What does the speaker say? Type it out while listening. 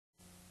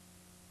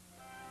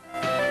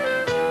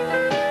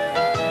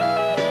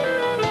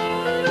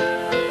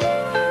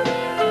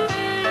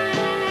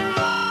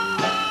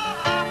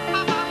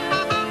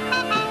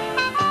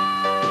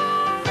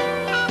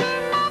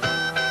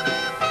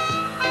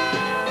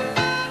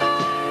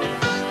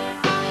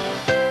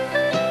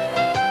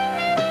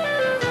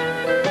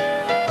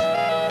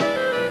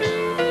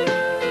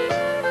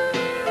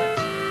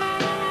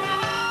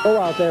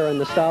out there in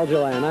Nostalgia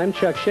Land. I'm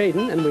Chuck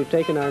Schaden, and we've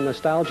taken our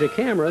nostalgia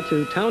camera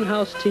to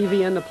Townhouse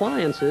TV and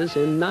Appliances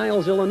in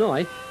Niles,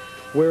 Illinois,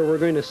 where we're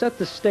going to set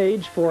the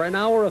stage for an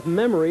hour of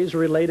memories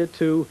related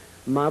to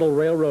model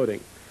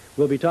railroading.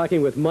 We'll be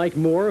talking with Mike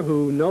Moore,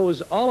 who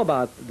knows all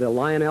about the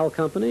Lionel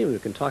Company, and who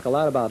can talk a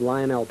lot about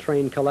Lionel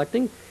train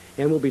collecting.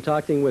 And we'll be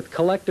talking with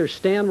collector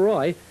Stan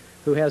Roy,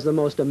 who has the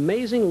most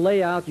amazing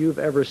layout you've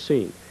ever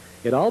seen.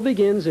 It all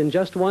begins in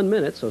just 1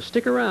 minute, so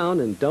stick around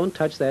and don't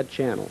touch that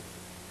channel.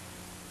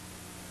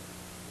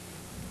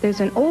 There's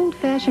an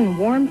old-fashioned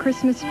warm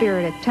Christmas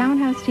spirit at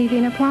Townhouse TV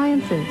and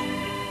Appliances.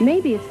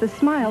 Maybe it's the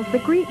smiles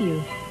that greet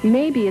you.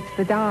 Maybe it's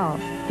the dolls.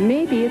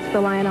 Maybe it's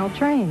the Lionel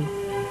trains.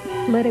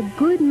 Let a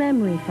good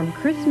memory from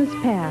Christmas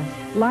past,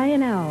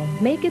 Lionel,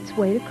 make its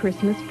way to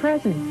Christmas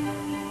presents.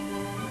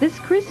 This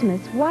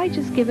Christmas, why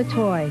just give a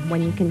toy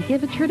when you can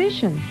give a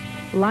tradition?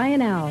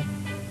 Lionel.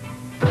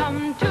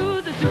 Come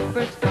to the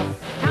superstore,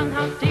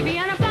 Townhouse TV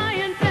and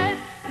Appliances,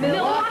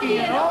 Milwaukee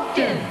and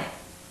Oakton.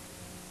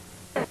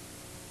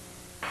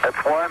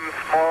 It's one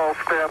small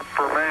step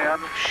for man.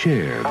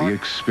 Share the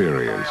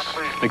experience.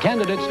 The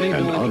candidates need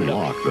and to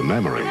unlock the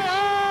memories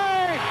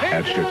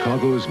at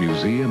Chicago's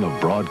Museum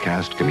of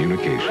Broadcast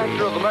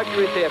Communications. Of the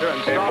Mercury Theater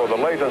and for the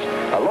latest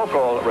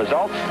local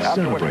results.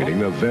 Celebrating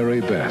the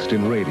very best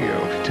in radio,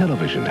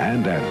 television,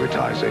 and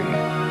advertising.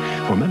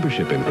 For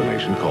membership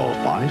information, call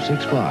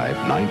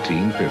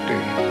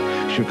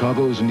 565-1950.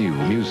 Chicago's new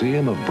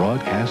Museum of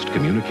Broadcast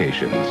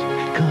Communications.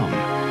 Come,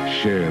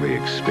 share the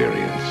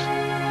experience.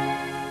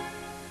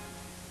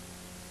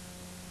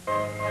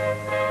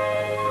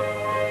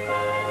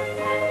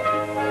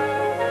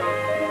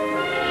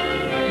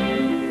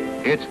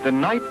 It's the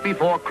night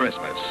before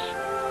Christmas.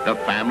 The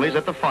family's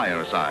at the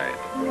fireside.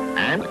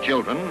 And the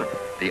children,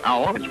 the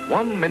hour is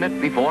 1 minute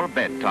before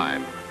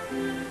bedtime.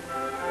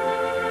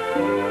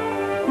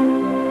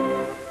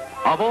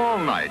 Of all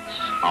nights,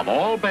 of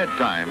all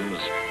bedtimes,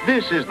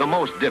 this is the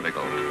most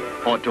difficult.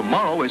 For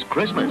tomorrow is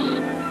Christmas.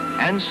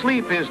 And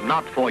sleep is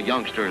not for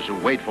youngsters who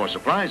wait for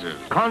surprises.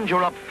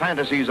 Conjure up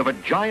fantasies of a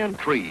giant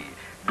tree,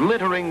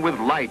 glittering with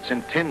lights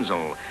and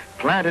tinsel,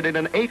 planted in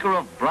an acre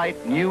of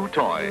bright new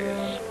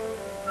toys.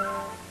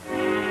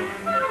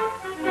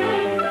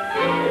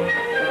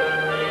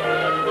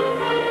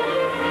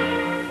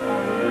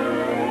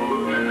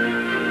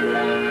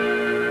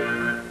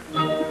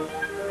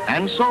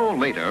 And so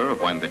later,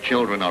 when the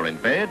children are in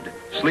bed,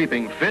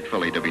 sleeping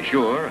fitfully to be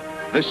sure,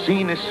 the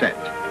scene is set.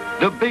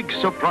 The big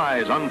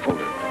surprise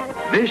unfolded.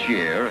 This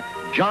year,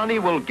 Johnny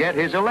will get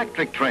his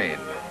electric train,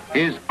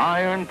 his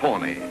iron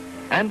pony.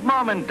 And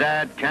Mom and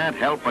Dad can't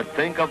help but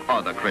think of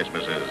other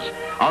Christmases,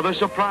 other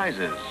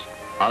surprises,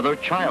 other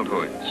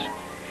childhoods.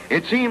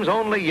 It seems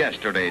only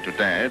yesterday to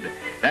Dad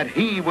that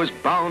he was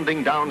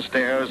bounding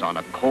downstairs on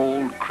a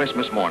cold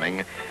Christmas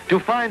morning to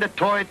find a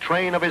toy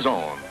train of his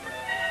own.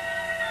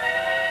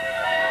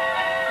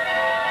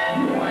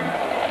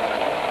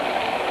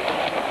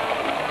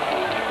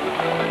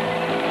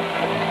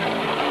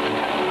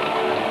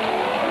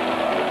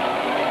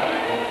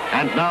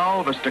 And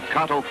now the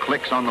staccato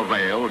clicks on the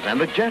rails and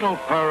the gentle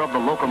purr of the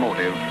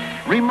locomotive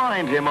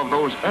remind him of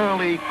those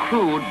early,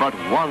 crude but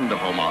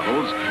wonderful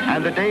models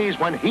and the days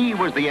when he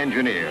was the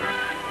engineer,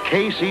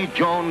 Casey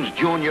Jones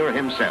Jr.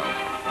 himself.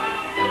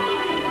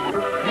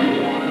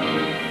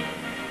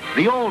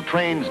 The old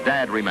trains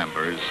Dad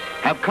remembers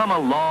have come a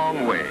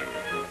long way.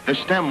 The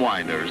stem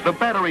winders, the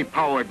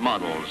battery-powered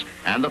models,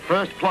 and the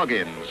first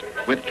plug-ins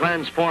with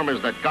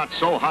transformers that got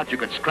so hot you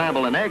could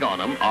scramble an egg on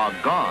them are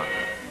gone.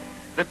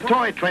 The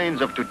toy trains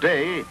of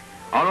today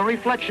are a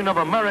reflection of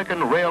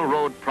American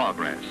railroad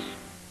progress.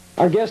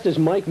 Our guest is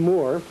Mike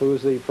Moore,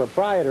 who's the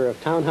proprietor of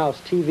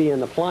Townhouse TV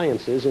and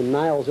Appliances in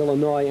Niles,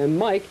 Illinois. And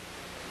Mike,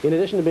 in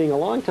addition to being a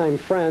longtime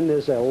friend,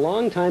 is a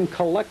longtime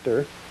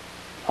collector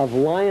of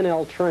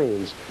Lionel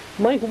trains.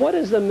 Mike, what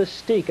is the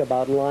mystique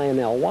about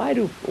Lionel? Why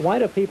do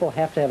people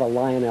have to have a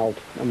Lionel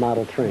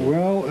model train?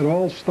 Well, it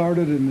all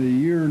started in the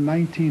year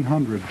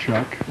 1900,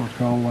 Chuck,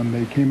 when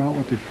they came out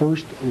with the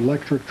first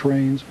electric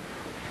trains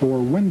for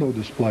window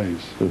displays.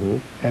 Mm-hmm.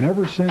 And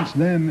ever since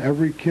then,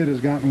 every kid has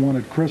gotten one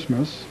at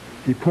Christmas.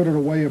 He put it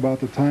away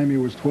about the time he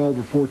was 12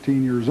 or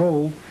 14 years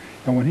old.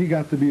 And when he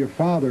got to be a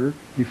father,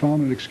 he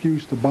found an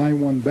excuse to buy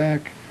one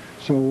back.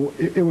 So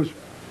it was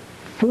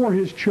for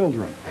his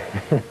children,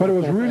 but it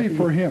was really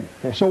for him.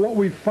 So what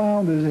we've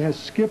found is it has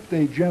skipped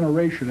a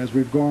generation as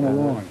we've gone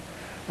along.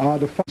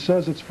 The father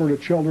says it's for the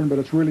children, but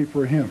it's really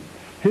for him.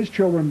 His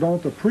children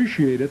don't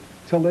appreciate it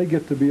till they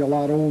get to be a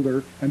lot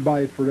older and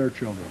buy it for their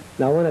children.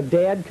 Now, when a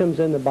dad comes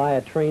in to buy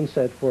a train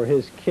set for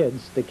his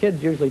kids, the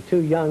kid's usually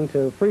too young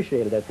to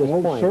appreciate it at this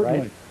point, certainly.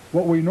 Right?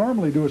 What we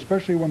normally do,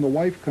 especially when the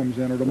wife comes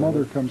in or the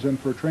mother comes in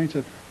for a train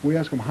set, we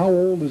ask them, how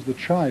old is the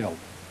child?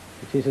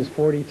 She says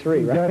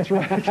 43, right? That's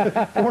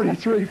right.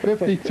 43,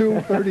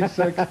 52,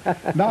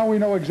 36. Now we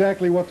know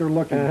exactly what they're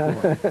looking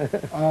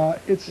for.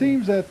 It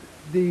seems that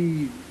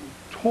the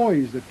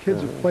toys that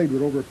kids have played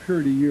with over a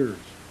period of years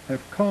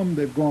have come,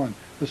 they've gone.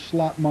 The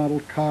slot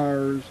model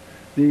cars,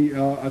 the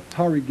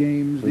Atari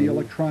games, the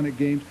electronic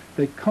games.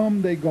 They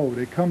come, they go,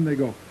 they come, they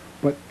go.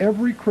 But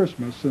every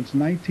Christmas since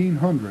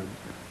 1900,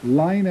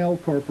 Lionel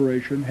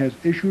Corporation has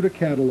issued a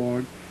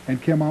catalog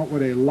and come out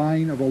with a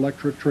line of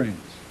electric trains,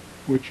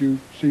 which you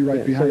see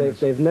right behind us.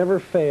 So they've never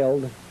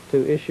failed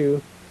to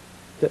issue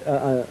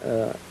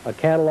a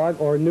catalog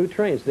or new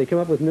trains. They come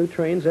up with new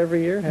trains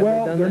every year?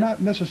 Well, they're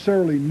not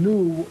necessarily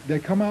new. They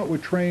come out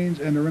with trains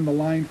and they're in the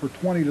line for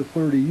 20 to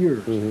 30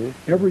 years.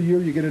 Every year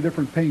you get a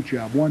different paint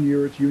job. One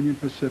year it's Union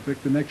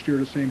Pacific. The next year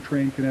the same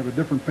train can have a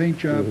different paint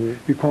job.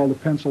 You call it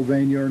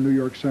Pennsylvania or New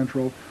York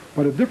Central.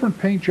 But a different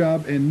paint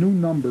job and new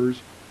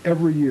numbers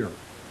every year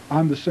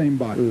on the same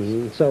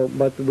bodies. So,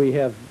 but we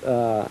have,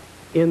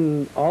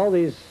 in all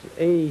these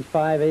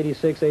 85,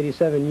 86,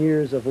 87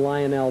 years of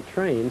Lionel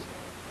trains,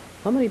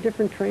 how many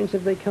different trains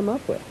have they come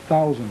up with?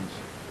 Thousands.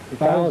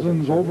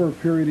 Thousands over a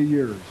period of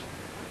years.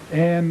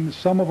 And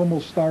some of them will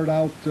start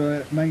out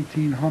at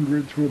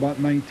 1900 through about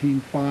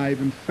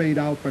 1905 and fade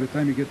out by the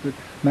time you get to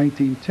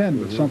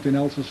 1910. But something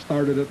else has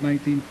started at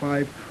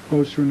 1905,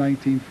 goes through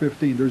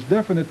 1915. There's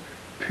definite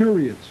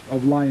periods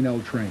of Lionel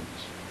trains.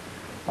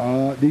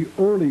 The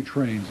early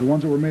trains, the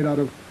ones that were made out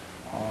of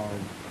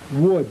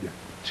wood,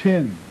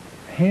 tin,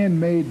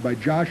 handmade by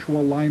Joshua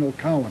Lionel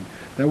Cowan.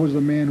 That was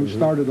the man who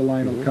started the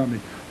Lionel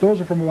Company. Those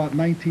are from about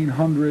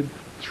 1900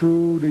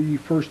 through the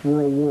First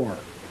World War.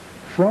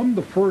 From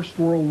the First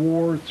World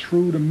War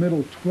through the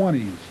middle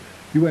 20s,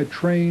 you had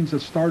trains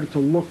that started to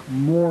look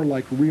more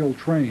like real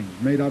trains,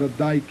 made out of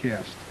die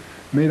cast,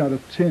 made out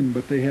of tin,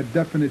 but they had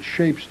definite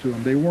shapes to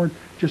them. They weren't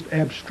just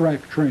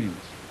abstract trains.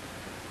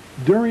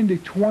 During the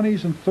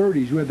 20s and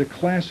 30s, you had the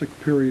classic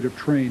period of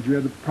trains. You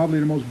had probably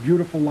the most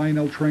beautiful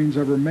Lionel trains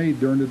ever made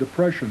during the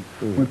Depression.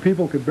 When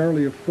people could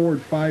barely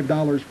afford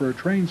 $5 for a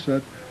train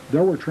set,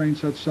 there were train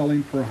sets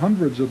selling for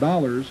hundreds of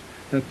dollars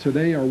that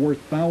today are worth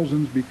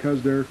thousands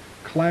because they're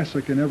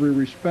classic in every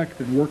respect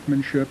in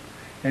workmanship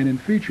and in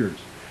features.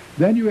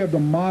 Then you have the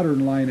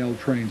modern Lionel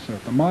train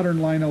set. The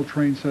modern Lionel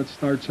train set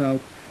starts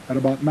out at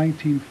about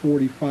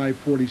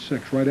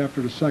 1945-46, right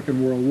after the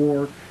Second World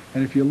War.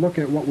 And if you look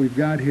at what we've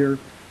got here,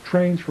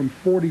 trains from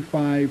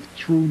 45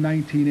 through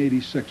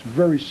 1986,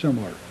 very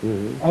similar.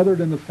 Other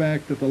than the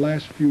fact that the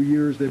last few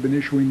years they've been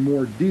issuing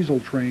more diesel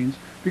trains,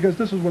 because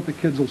this is what the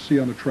kids will see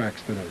on the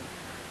tracks today.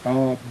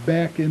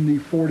 Back in the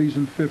 40s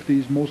and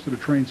 50s, most of the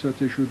train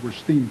sets issued were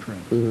steam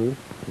trains.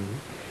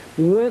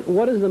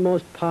 What is the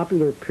most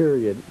popular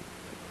period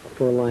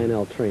for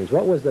Lionel trains?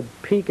 What was the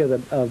peak of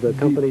the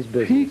company's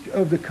business? The peak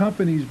of the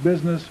company's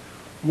business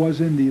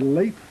was in the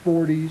late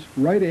 40s,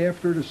 right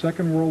after the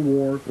Second World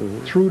War,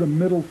 through the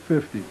middle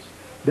 50s.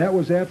 That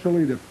was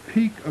absolutely the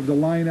peak of the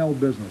Lionel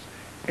business.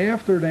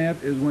 After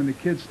that is when the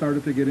kids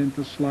started to get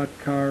into slot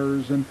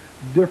cars and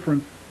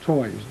different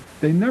toys.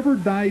 They never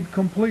died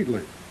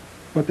completely,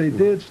 but they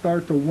did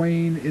start to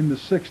wane in the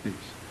 60s.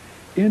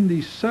 In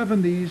the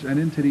 70s and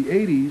into the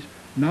 80s,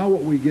 now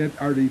what we get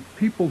are the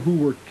people who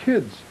were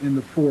kids in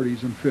the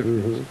 40s and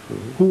 50s,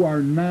 who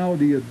are now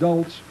the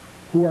adults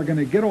who are going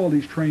to get all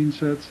these train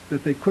sets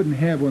that they couldn't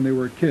have when they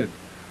were a kid.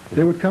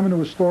 They would come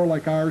into a store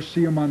like ours,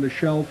 see them on the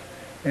shelf,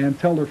 and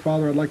tell their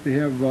father, I'd like to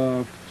have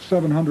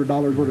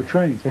 $700 worth of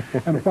trains.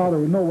 And the father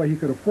would no way he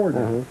could afford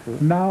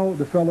that. Now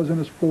the fella's in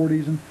his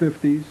 40s and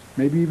 50s,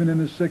 maybe even in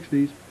his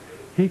 60s,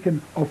 he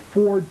can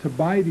afford to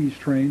buy these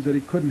trains that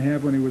he couldn't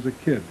have when he was a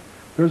kid.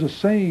 There's a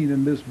saying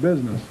in this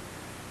business,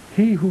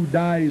 he who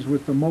dies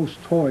with the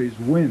most toys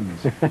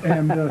wins.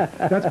 And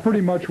that's pretty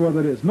much what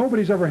it is.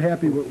 Nobody's ever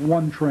happy with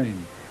one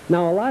train.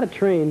 Now, a lot of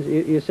trains,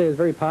 you say, is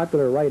very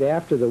popular right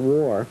after the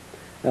war.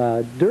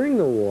 During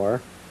the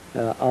war,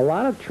 a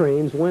lot of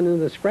trains went into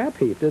the scrap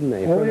heap, didn't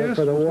they,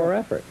 for the war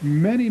effort?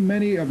 Many,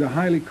 many of the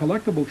highly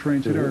collectible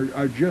trains that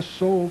are just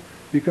sold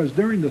because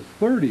during the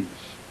 30s,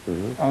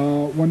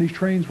 when these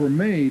trains were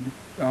made,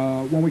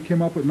 when we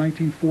came up with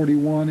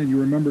 1941, and you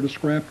remember the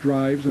scrap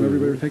drives and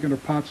everybody was taking their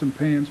pots and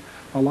pans,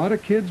 a lot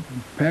of kids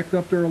packed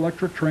up their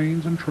electric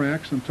trains and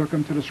tracks and took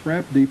them to the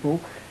scrap depot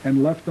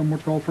and left them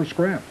what's called for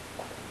scrap.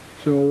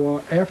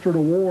 So after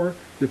the war,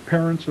 the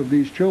parents of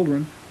these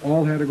children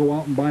all had to go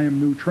out and buy them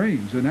new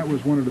trains, and that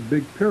was one of the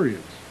big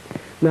periods.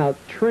 Now,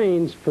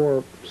 trains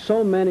for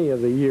so many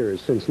of the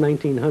years, since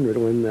 1900,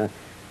 when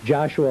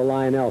Joshua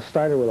Lionel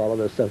started with all of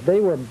this stuff, they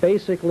were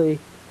basically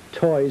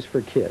toys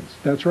for kids.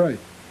 That's right.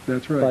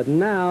 That's right. But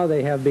now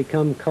they have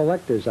become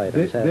collector's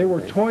items. They were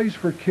toys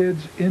for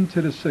kids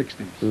into the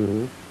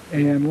 60s.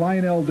 And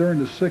Lionel, during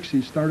the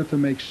 60s, started to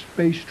make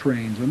space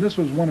trains, and this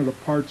was one of the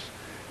parts.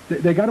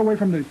 They got away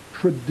from the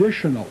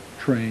traditional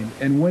train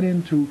and went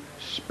into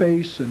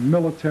space and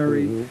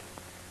military.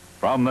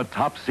 From the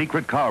top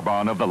secret car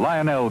barn of the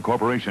Lionel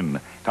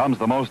Corporation comes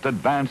the most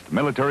advanced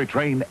military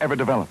train ever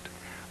developed.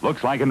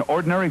 Looks like an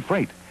ordinary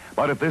freight,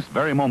 but at this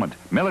very moment,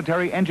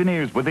 military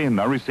engineers within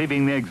are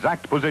receiving the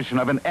exact position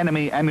of an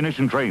enemy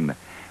ammunition train.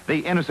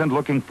 The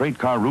innocent-looking freight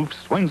car roof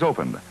swings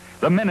open.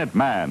 The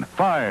Minuteman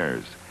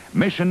fires.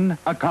 Mission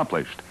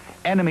accomplished.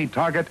 Enemy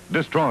target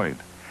destroyed.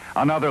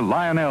 Another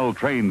Lionel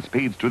train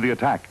speeds to the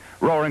attack,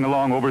 roaring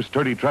along over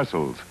sturdy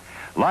trestles.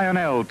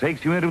 Lionel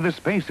takes you into the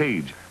space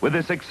age with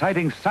this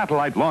exciting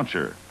satellite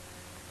launcher.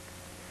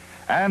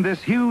 And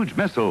this huge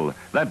missile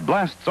that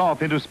blasts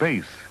off into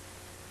space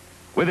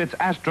with its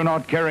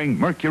astronaut-carrying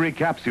Mercury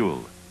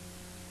capsule.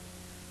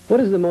 What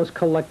is the most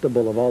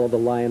collectible of all of the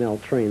Lionel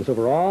trains?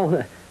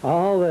 Overall,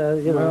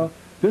 Well,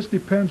 this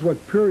depends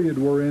what period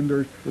we're in.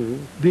 There's,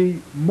 the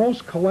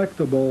most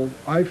collectible,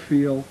 I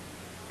feel,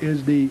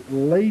 is the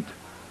late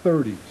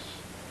 30s.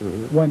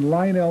 When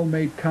Lionel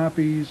made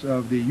copies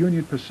of the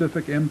Union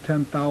Pacific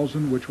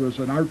M10,000, which was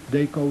an Art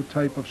Deco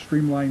type of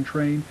streamlined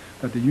train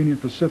that the Union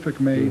Pacific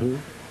made.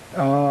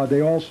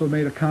 They also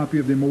made a copy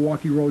of the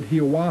Milwaukee Road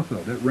Hiawatha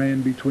that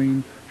ran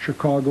between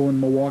Chicago and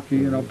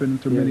Milwaukee and up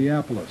into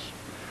Minneapolis.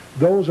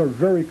 Those are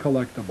very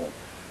collectible.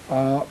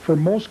 For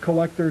most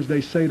collectors,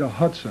 they say the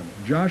Hudson.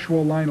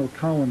 Joshua Lionel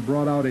Cowan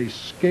brought out a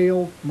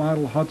scale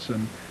model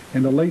Hudson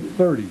in the late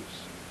 30s,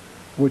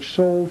 which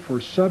sold for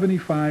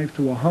 $75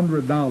 to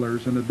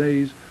 $100 in the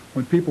days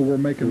when people were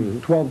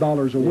making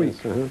 $12 a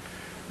week.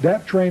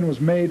 That train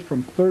was made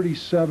from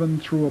 37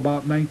 through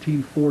about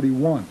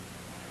 1941.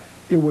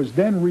 It was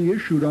then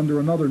reissued under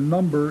another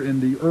number in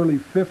the early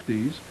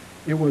 50s.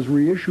 It was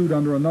reissued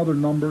under another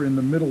number in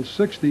the middle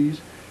 60s.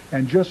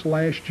 And just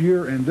last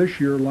year and this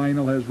year,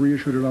 Lionel has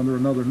reissued it under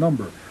another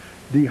number.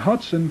 The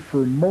Hudson,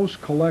 for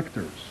most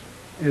collectors,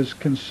 is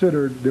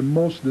considered the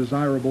most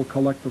desirable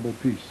collectible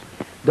piece.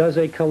 Does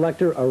a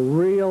collector, a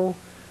real,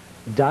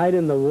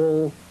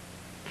 dyed-in-the-wool,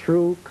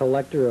 true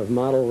collector of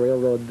model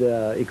railroad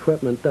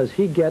equipment, does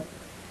he get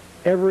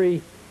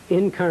every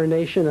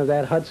incarnation of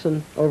that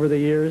Hudson over the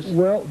years?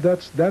 Well,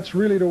 that's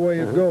really the way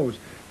it goes.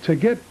 To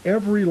get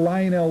every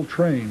Lionel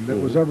train that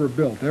was ever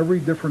built, every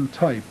different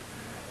type,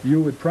 you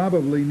would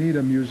probably need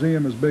a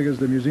museum as big as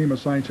the Museum of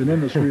Science and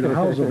Industry to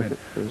house them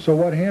in. So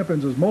what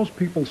happens is most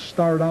people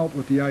start out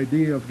with the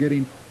idea of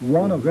getting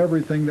one of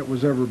everything that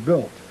was ever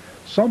built.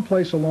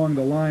 Someplace along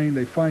the line,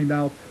 they find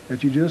out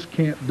that you just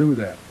can't do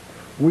that.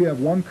 We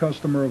have one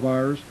customer of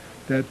ours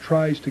that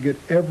tries to get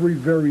every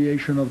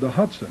variation of the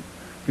Hudson,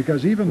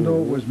 because even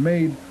though it was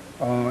made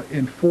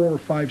in 4 or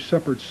 5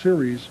 separate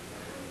series,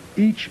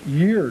 each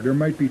year there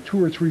might be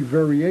 2 or 3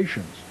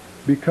 variations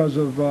because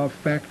of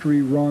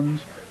factory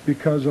runs,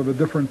 because of a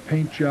different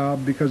paint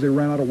job, because they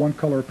ran out of one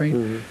color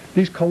paint.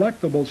 These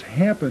collectibles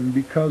happen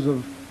because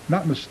of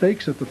not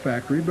mistakes at the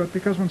factory, but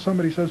because when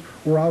somebody says,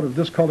 we're out of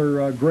this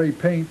color gray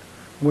paint,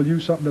 we'll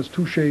use something that's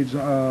 2 shades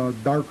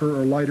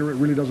darker or lighter, it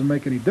really doesn't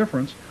make any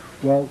difference.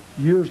 Well,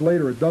 years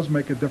later, it does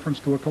make a difference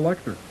to a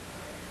collector.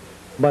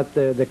 But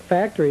the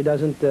factory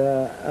doesn't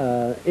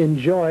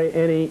enjoy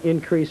any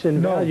increase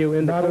in value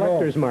in the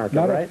collector's market,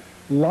 right?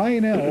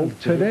 Lionel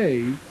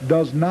today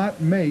does not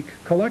make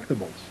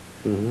collectibles.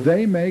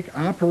 They make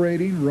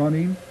operating,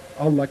 running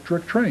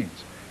electric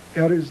trains.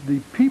 It is the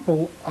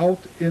people out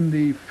in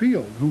the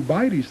field who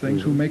buy these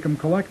things who make them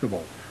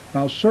collectible.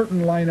 Now,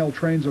 certain Lionel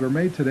trains that are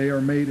made today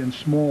are made in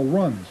small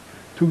runs,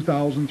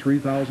 2,000,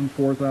 3,000,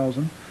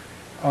 4,000.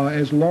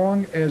 As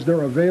long as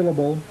they're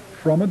available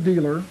from a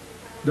dealer,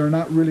 they're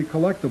not really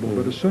collectible.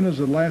 But as soon as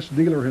the last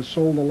dealer has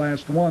sold the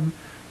last one,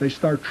 they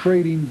start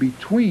trading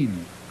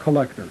between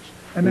collectors.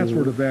 And that's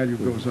where the value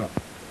goes up.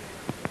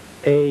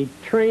 A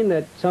train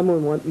that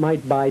someone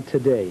might buy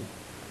today,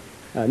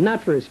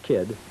 not for his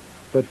kid,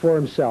 but for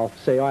himself,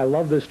 say, oh, I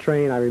love this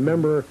train, I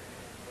remember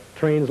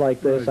trains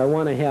like this, I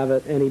want to have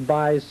it, and he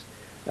buys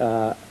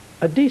a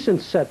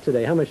decent set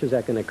today. How much is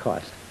that going to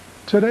cost?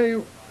 Today,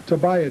 to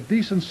buy a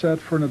decent set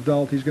for an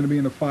adult, he's going to be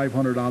in the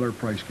 $500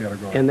 price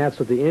category. And that's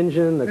with the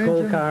engine, the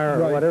coal car,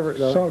 or whatever?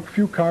 So a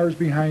few cars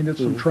behind it,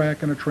 some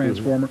track and a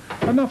transformer,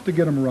 enough to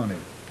get them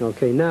running.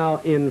 Okay, now,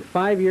 in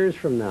 5 years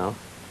from now,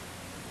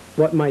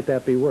 what might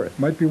that be worth?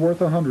 Might be worth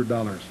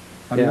 $100.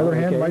 On the other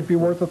hand, might be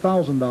worth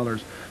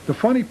 $1,000. The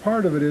funny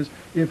part of it is,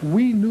 if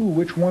we knew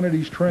which one of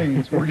these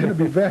trains were going to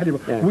be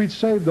valuable, we'd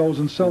save those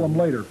and sell them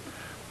later.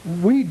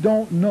 We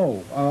don't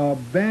know.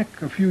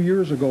 Back a few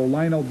years ago,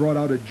 Lionel brought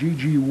out a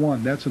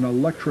GG1. That's an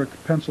electric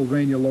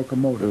Pennsylvania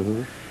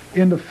locomotive.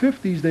 In the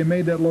 50s, they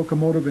made that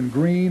locomotive in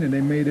green, and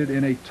they made it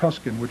in a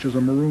Tuscan, which is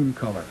a maroon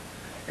color.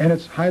 And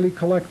it's highly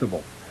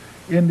collectible.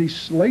 In the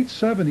late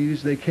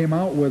 70s, they came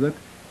out with it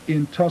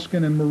in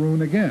Tuscan and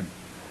maroon again.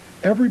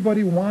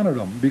 Everybody wanted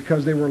them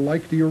because they were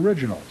like the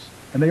originals.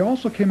 And they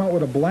also came out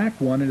with a black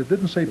one, and it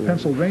didn't say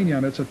Pennsylvania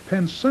on it, it said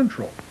Penn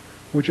Central,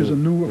 which is a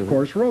new, of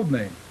course, road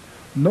name.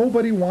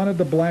 Nobody wanted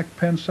the black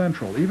Penn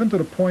Central, even to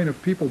the point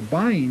of people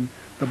buying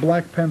the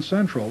black Penn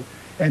Central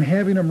and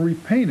having them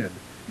repainted,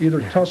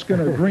 either Tuscan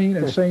or green,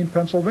 and saying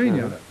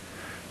Pennsylvania on it.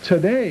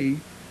 Today,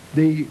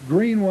 the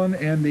green one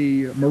and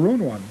the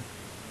maroon one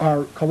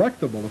are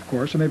collectible, of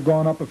course, and they've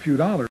gone up a few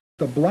dollars.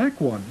 The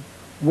black one,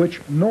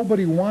 which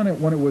nobody wanted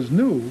when it was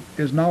new,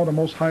 is now the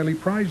most highly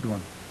prized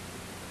one.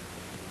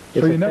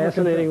 It's a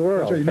fascinating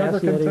world. So you never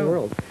can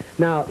tell.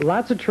 Now,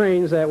 lots of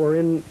trains that were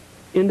in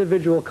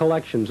individual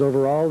collections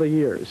over all the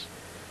years,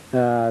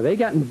 they've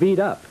gotten beat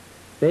up.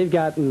 They've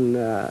gotten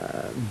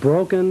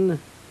broken.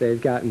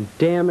 They've gotten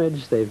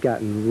damaged. They've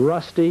gotten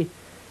rusty.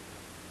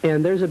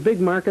 And there's a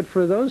big market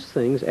for those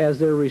things as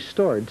they're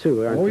restored,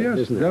 too, aren't there? Oh,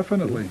 yes,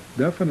 definitely.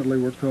 Definitely,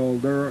 we're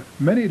told.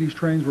 Many of these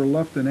trains were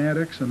left in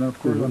attics, and of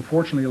course,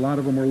 unfortunately, a lot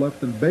of them were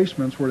left in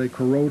basements where they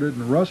corroded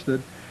and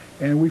rusted.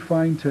 And we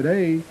find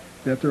today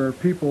that there are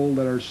people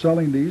that are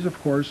selling these,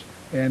 of course,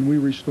 and we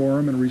restore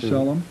them and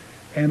resell them.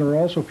 And there are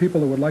also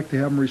people that would like to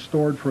have them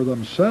restored for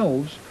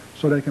themselves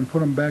so they can put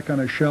them back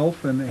on a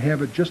shelf and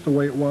have it just the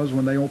way it was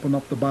when they opened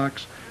up the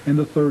box in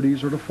the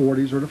 30s or the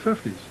 40s or the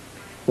 50s.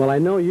 Well, I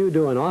know you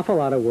do an awful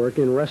lot of work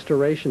in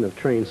restoration of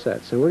train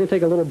sets, and we're going to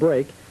take a little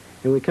break.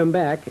 And we come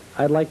back,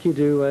 I'd like you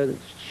to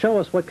show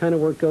us what kind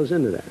of work goes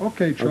into that.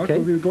 Okay, Chuck,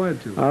 we'll be glad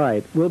to. All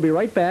right, we'll be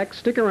right back.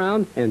 Stick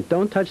around, and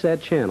don't touch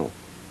that channel.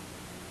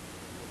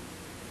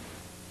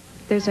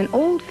 There's an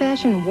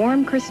old-fashioned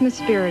warm Christmas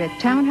spirit at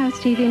Townhouse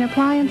TV and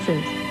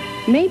Appliances.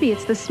 Maybe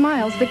it's the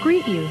smiles that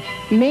greet you.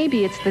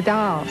 Maybe it's the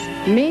dolls.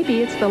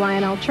 Maybe it's the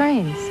Lionel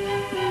trains.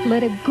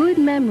 Let a good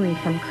memory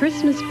from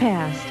Christmas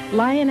past,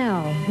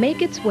 Lionel,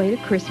 make its way to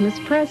Christmas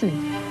present.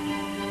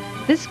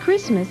 This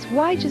Christmas,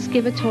 why just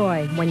give a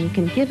toy when you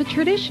can give a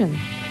tradition?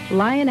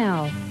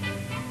 Lionel.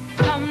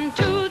 Come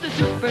to the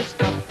super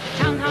stop,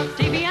 Townhouse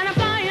TV and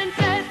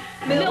Appliances,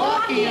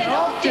 Milwaukee and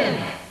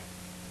Oakton.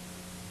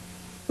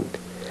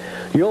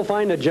 You'll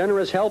find a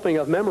generous helping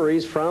of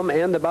memories from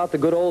and about the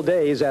good old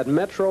days at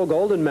Metro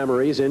Golden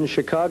Memories in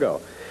Chicago.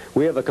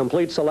 We have a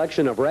complete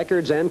selection of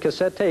records and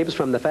cassette tapes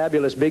from the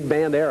fabulous big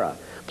band era,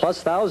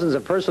 plus thousands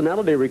of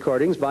personality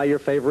recordings by your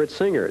favorite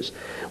singers.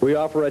 We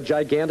offer a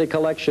gigantic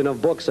collection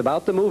of books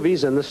about the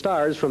movies and the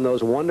stars from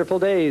those wonderful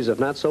days of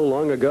not so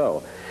long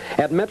ago.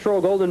 At Metro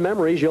Golden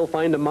Memories, you'll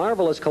find a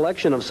marvelous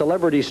collection of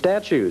celebrity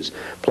statues,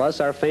 plus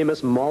our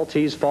famous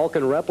Maltese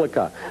Falcon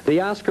replica,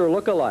 the Oscar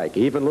look-alike,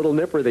 even Little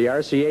Nipper the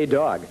RCA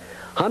dog.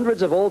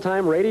 Hundreds of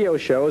old-time radio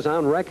shows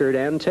on record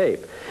and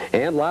tape,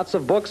 and lots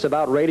of books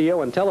about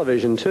radio and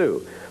television,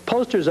 too.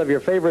 Posters of your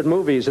favorite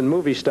movies and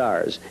movie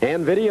stars,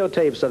 and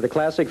videotapes of the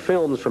classic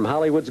films from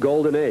Hollywood's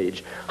golden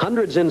age.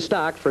 Hundreds in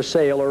stock for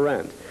sale or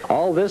rent.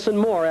 All this and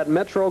more at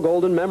Metro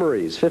Golden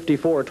Memories,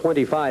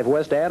 5425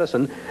 West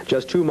Addison,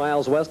 just 2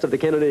 miles west of the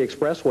Kennedy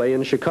Expressway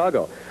in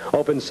Chicago.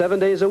 Open 7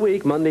 days a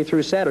week, Monday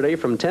through Saturday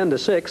from 10 to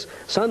 6,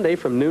 Sunday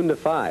from noon to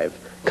 5.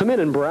 Come in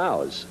and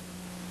browse.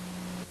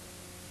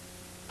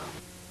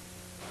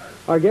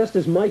 Our guest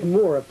is Mike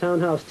Moore of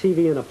Townhouse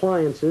TV and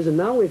Appliances, and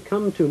now we've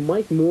come to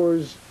Mike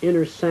Moore's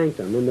inner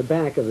sanctum in the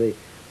back of the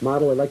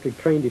model electric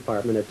train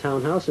department at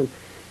Townhouse.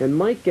 And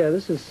Mike,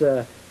 this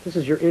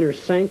is your inner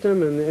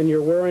sanctum, and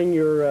you're wearing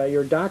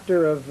your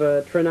doctor of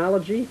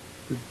trinology.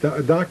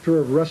 Doctor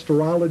of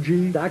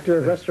Restorology. Doctor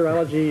of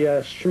Restorology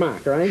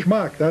schmuck, right?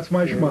 Schmuck, that's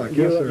my schmuck,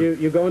 yes, sir.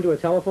 You go into a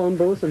telephone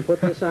booth and put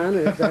this on,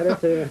 and is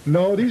that it?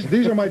 No,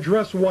 these are my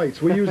dress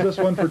whites. We use this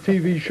one for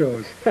TV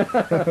shows.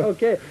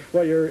 Okay,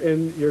 well,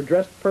 you're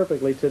dressed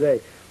perfectly today.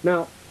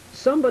 Now,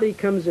 somebody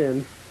comes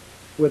in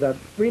with a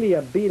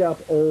beat-up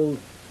old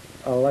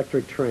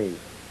electric train.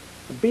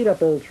 A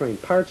beat-up old train.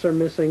 Parts are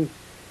missing.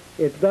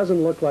 It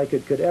doesn't look like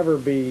it could ever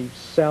be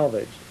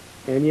salvaged.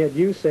 And yet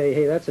you say,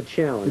 hey, that's a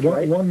challenge,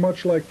 right? One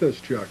much like this,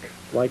 Chuck.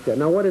 Like that.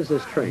 Now, what is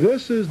this train?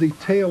 This is the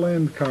tail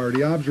end car,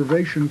 the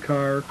observation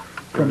car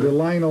from the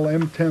Lionel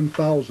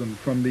M10,000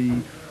 from the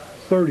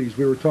 30s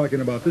we were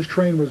talking about. This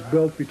train was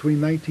built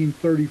between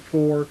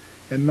 1934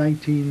 and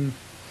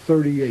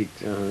 1938.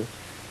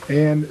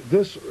 And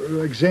this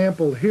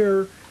example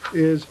here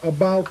is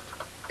about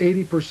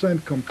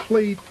 80%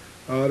 complete.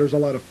 There's a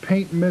lot of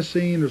paint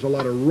missing. There's a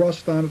lot of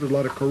rust on it. There's a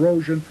lot of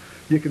corrosion.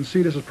 You can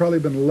see this has probably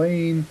been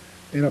laying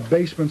in a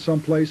basement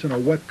someplace in a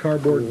wet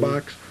cardboard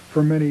box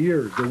for many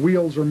years. The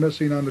wheels are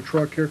missing on the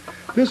truck here.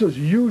 This is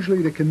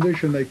usually the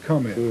condition they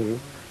come in.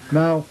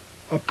 Now,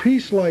 a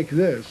piece like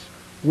this,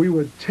 we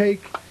would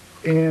take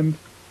and,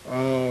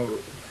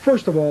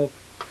 first of all,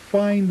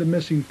 find the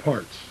missing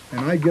parts. And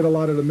I get a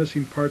lot of the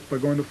missing parts by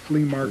going to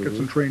flea markets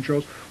and train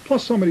shows.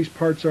 Plus, some of these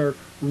parts are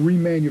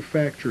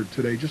remanufactured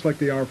today, just like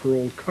they are for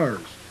old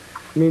cars.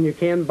 I mean, you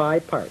can buy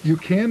parts. You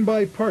can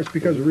buy parts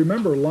because,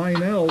 remember,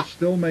 Lionel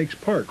still makes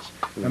parts.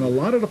 And a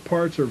lot of the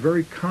parts are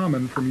very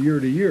common from year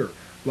to year.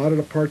 A lot of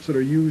the parts that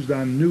are used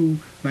on new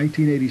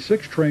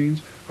 1986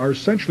 trains are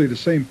essentially the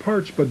same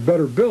parts, but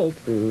better built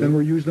than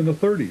were used in the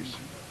 30s.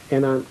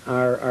 And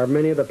are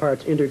many of the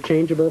parts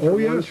interchangeable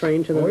from one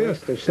train to the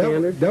next? They're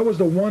standard? That was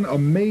the one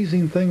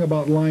amazing thing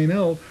about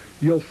Lionel.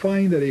 You'll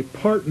find that a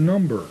part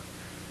number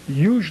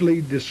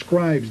usually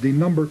describes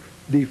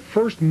the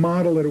first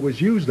model that it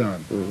was used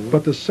on,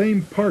 but the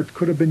same part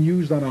could have been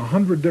used on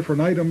 100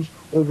 different items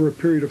over a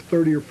period of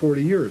 30 or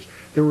 40 years.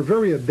 They were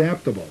very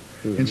adaptable.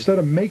 Instead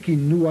of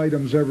making new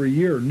items every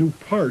year, new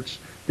parts,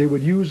 they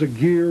would use a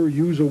gear,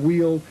 use a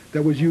wheel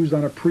that was used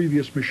on a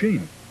previous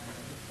machine.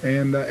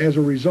 And as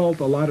a result,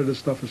 a lot of this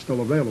stuff is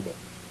still available.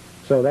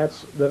 So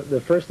that's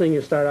the first thing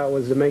you start out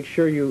with, to make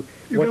sure what you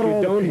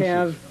don't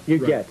have, you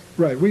get.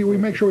 Right. We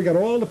make sure we got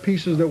all the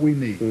pieces that we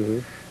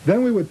need.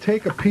 Then we would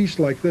take a piece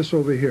like this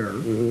over here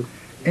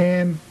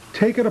and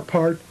take it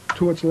apart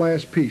to its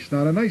last piece.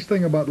 Now, the nice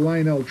thing about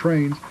Lionel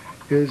trains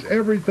is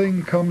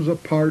everything comes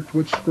apart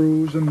with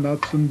screws and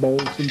nuts and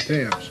bolts and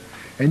tabs.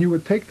 And you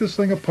would take this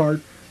thing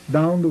apart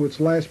down to its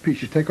last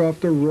piece. You take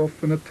off the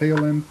roof and the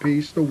tail end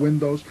piece, the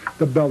windows,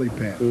 the belly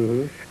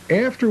pan.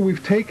 After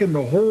we've taken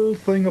the whole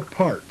thing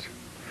apart,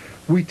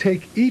 we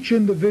take each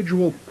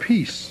individual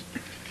piece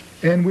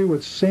and we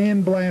would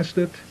sandblast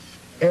it,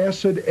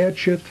 acid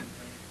etch it,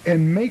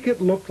 and make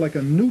it look like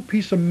a new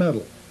piece of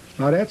metal.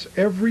 Now that's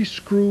every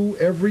screw,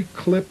 every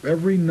clip,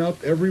 every nut,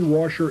 every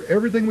washer,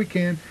 everything we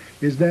can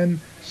is then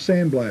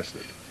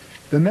sandblasted.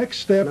 The next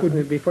step would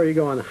be... Before you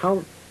go on,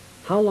 how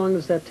long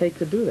does that take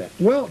to do that?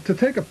 Well, to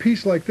take a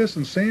piece like this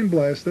and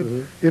sandblast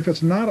it, if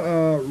it's not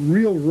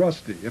real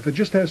rusty, if it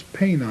just has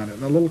paint on it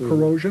and a little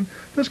corrosion,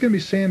 this can be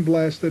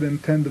sandblasted in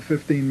 10 to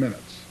 15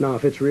 minutes. Now,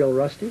 if it's real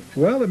rusty?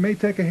 Well, it may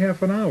take a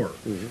half an hour.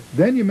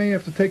 Then you may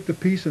have to take the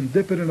piece and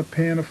dip it in a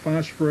pan of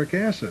phosphoric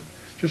acid,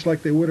 just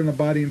like they would in a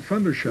body and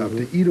fender shop,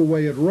 to eat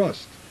away at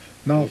rust.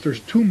 Now, if there's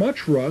too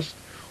much rust,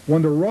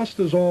 when the rust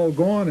is all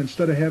gone,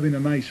 instead of having a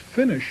nice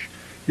finish,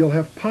 you'll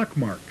have pock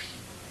marks.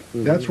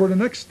 That's where the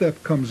next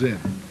step comes in.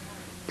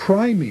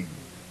 Priming.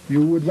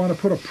 You would want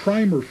to put a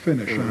primer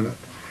finish on it.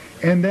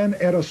 And then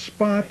at a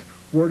spot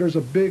where there's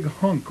a big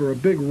hunk or a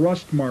big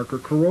rust mark or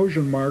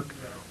corrosion mark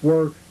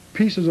where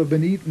pieces have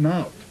been eaten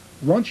out.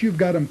 Once you've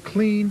got them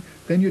clean,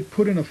 then you'd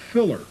put in a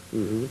filler.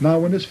 Now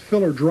when this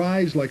filler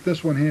dries like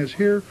this one has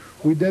here,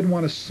 we then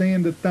want to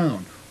sand it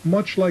down,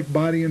 much like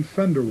body and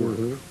fender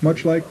work,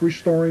 much like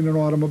restoring an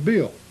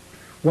automobile.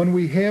 When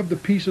we have the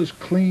pieces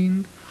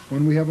cleaned,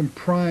 when we have them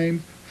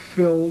primed,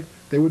 filled,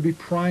 they would be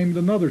primed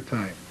another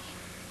time.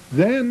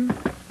 Then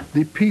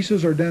the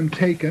pieces are then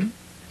taken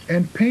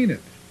and painted.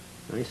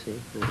 I see.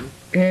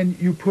 And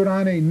you put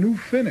on a new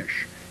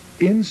finish,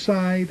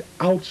 inside,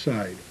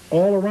 outside,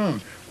 all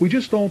around. We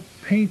just don't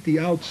paint the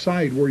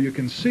outside where you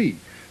can see.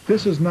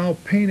 This is now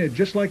painted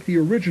just like the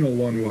original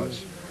one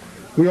was.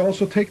 We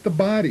also take the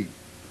body.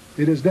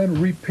 It is then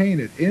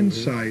repainted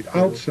inside,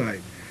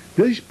 outside.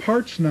 These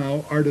parts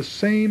now are the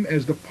same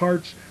as the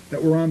parts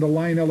that were on the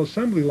Lionel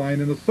assembly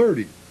line in the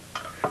 30s.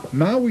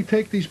 Now we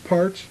take these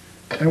parts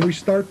and we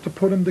start to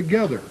put them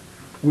together.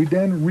 We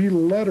then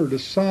re-letter the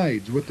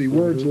sides with the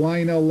words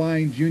Lionel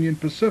Lines Union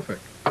Pacific.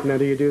 Now,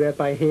 do you do that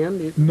by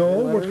hand?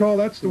 No,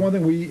 that's the one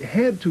thing we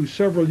had to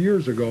several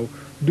years ago,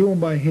 do them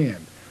by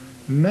hand.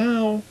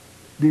 Now,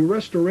 the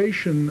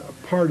restoration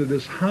part of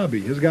this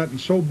hobby has gotten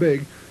so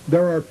big,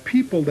 there are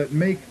people that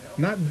make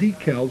not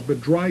decals,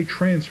 but dry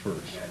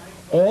transfers.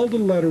 All the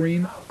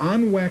lettering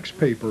on wax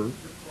paper,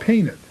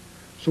 painted.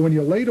 So when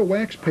you lay the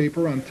wax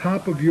paper on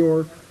top of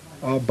your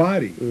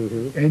body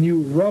and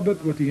you rub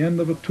it with the end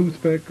of a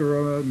toothpick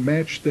or a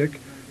matchstick,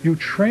 you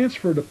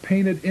transfer the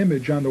painted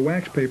image on the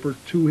wax paper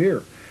to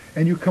here.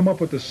 And you come up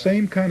with the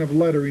same kind of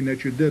lettering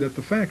that you did at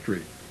the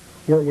factory,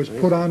 where it was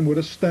put on with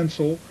a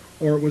stencil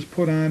or it was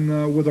put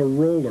on with a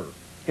roller.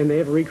 And they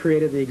have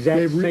recreated the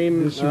exact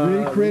same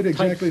recreated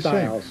exactly the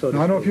same. So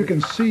now, I don't know if you can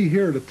see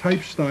here the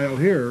type style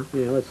here.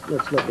 Yeah,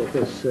 let's look at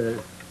this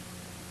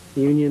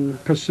Union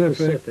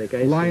Pacific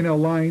Lionel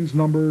Lines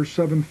number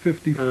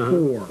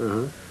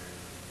 754.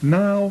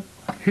 Now,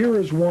 here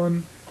is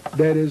one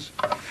that is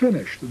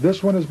finished.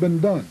 This one has been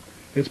done.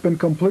 It's been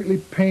completely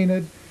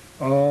painted.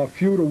 A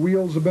few of the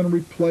wheels have been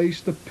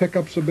replaced. The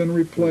pickups have been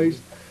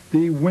replaced.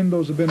 The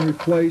windows have been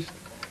replaced.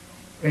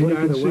 And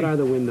what are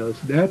the windows?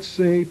 That's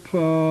it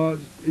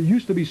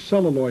used to be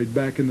celluloid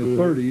back in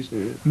the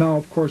 30s. Now,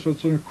 of course,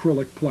 it's an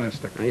acrylic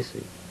plastic. I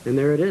see. And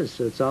there it is.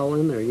 So it's all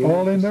in there.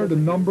 All in there. The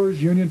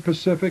numbers, Union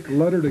Pacific,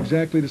 lettered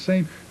exactly the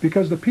same,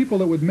 because the people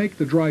that would make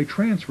the dry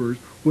transfers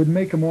would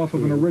make them off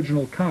of an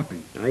original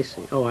copy. I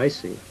see. Oh, I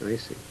see. I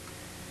see.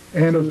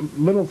 And there's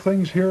little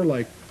things here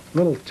like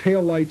little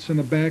tail lights in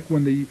the back.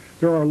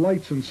 There are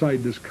lights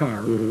inside this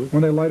car.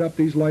 When they light up,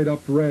 these light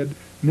up red.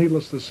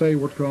 Needless to say,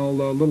 what's called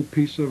a little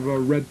piece of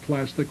red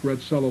plastic,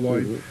 red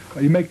celluloid.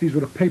 You make these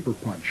with a paper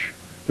punch.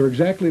 They're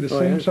exactly the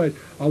same size.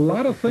 A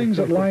lot of things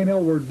at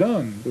Lionel were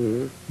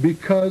done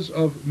because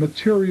of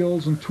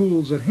materials and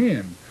tools at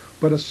hand.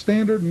 But a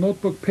standard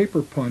notebook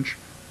paper punch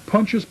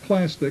punches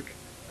plastic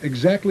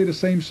exactly the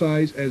same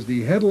size as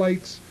the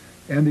headlights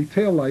and the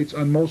taillights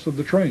on most of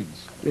the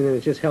trains. And then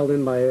it's just held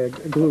in by a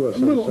glue or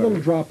something. A little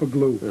drop of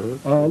glue.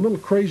 A little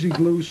crazy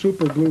glue,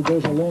 super glue,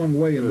 goes a long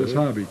way in this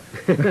hobby.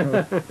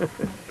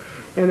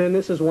 And then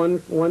this is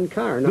one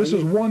car. Now, this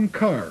is one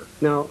car.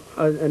 Now,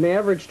 an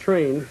average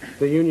train,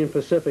 the Union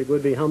Pacific,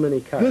 would be how many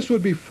cars? This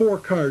would be 4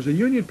 cars. The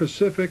Union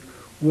Pacific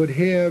would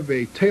have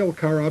a tail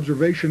car,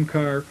 observation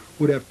car,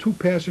 would have 2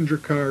 passenger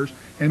cars,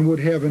 and would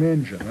have an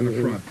engine on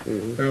the front.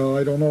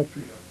 I don't know if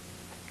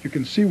you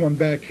can see one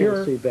back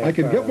here. I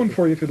can get one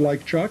for you if you'd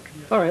like, Chuck.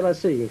 All right, let's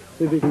see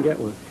if we can get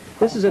one.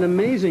 This is an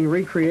amazing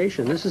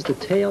recreation. This is the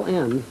tail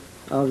end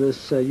of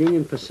this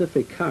Union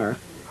Pacific car.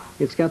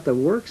 It's got the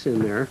works in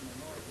there,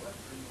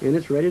 and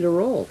it's ready to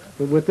roll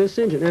with this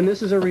engine. And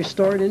this is a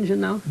restored engine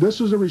now?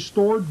 This is a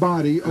restored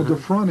body of the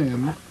front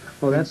end.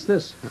 Oh, that's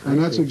this. And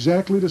that's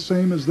exactly the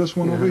same as this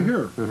one over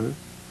here.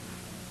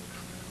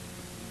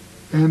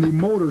 And the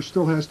motor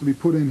still has to be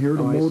put in here,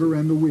 the motor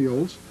and the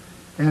wheels.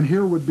 And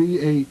here would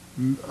be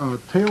a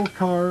tail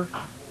car.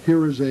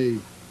 Here is a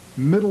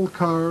middle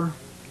car.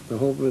 The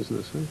whole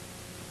business, huh?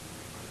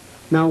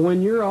 Now,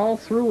 when you're all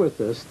through with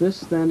this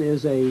then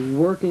is a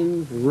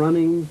working,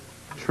 running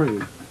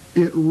train.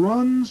 It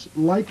runs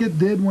like it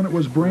did when it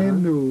was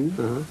brand new,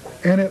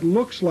 and it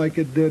looks like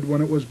it did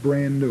when it was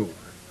brand new.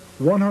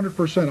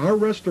 100%. Our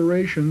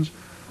restorations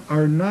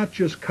are not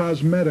just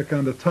cosmetic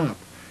on the top.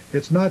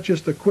 It's not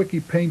just a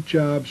quickie paint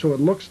job so it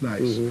looks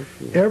nice.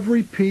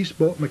 Every piece,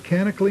 both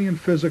mechanically and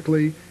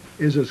physically,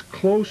 is as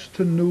close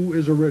to new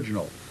as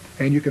original.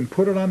 And you can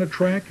put it on a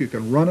track, you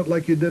can run it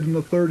like you did in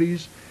the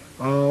 30s,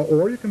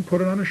 or you can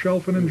put it on a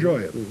shelf and enjoy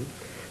it.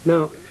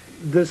 Now,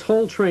 this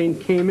whole train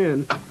came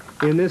in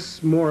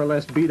this more or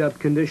less beat-up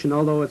condition,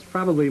 although it's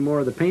probably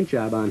more of the paint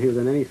job on here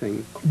than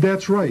anything.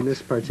 That's right. In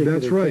this particular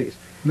That's right.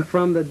 case.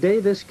 From the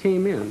day this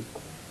came in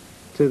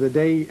to the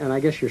day, and I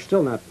guess you're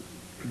still not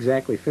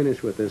exactly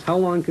finished with this, how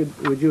long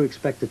would you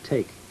expect to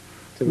take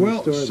to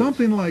restore this?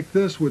 Something like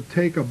this would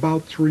take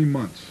about 3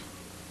 months.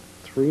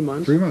 3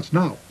 months? 3 months.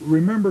 Now,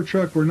 remember,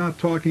 Chuck, we're not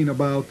talking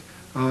about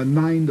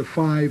 9 to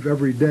 5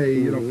 every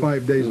day,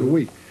 5 days a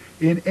week.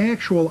 In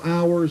actual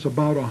hours,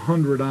 about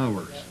 100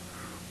 hours.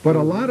 But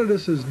a lot of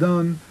this is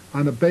done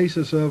on the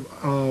basis of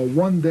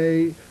one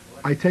day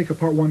I take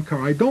apart one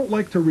car. I don't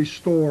like to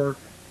restore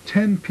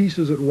 10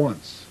 pieces at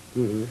once.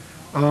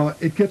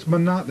 It gets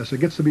monotonous.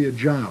 It gets to be a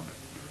job.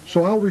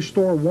 So I'll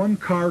restore one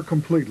car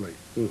completely.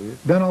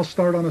 Then I'll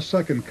start on a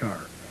second car.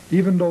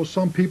 Even though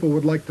some people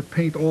would like to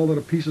paint all of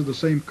the pieces the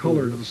same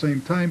color at the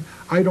same time,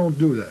 I don't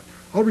do that.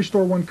 I'll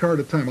restore one car at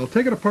a time. I'll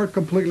take it apart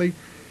completely,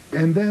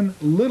 and then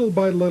little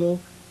by little,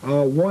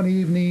 one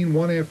evening,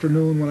 one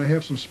afternoon, when I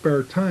have some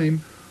spare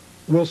time,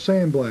 we'll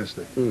sandblast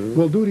it.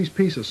 We'll do these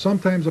pieces.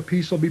 Sometimes a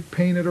piece will be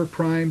painted or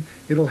primed.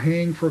 It'll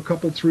hang for a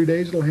couple, 3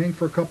 days. It'll hang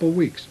for a couple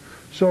weeks.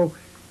 So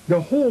the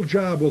whole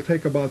job will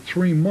take about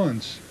 3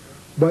 months,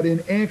 but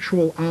in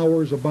actual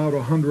hours, about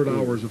 100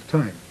 hours of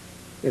time.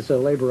 It's a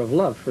labor of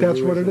love for you. That's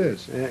what it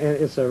is. And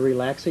it's a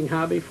relaxing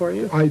hobby for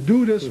you? I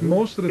do this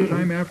most of the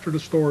time after the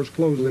store is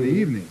closed in the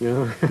evening.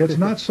 It's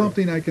not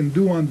something I can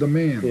do on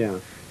demand.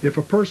 If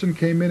a person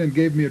came in and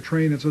gave me a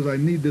train and says, I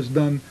need this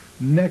done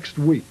next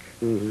week,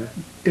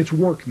 it's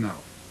work now.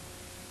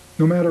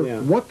 No matter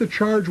what the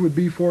charge would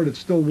be for it, it's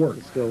still work.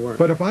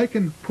 But if I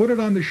can put it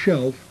on the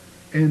shelf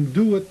and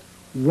do it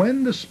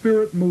when the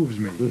spirit moves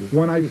me,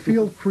 when I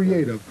feel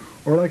creative,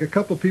 or like a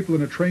couple of people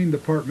in a train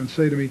department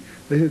say to me,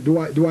 they say,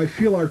 do I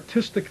feel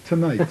artistic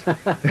tonight?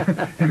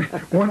 And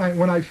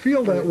when I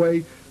feel that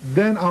way,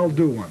 then I'll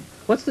do one.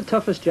 What's the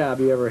toughest job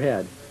you ever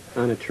had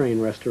on a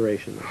train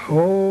restoration?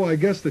 Oh, I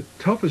guess the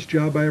toughest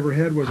job I ever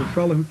had was a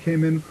fellow who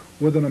came in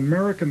with an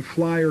American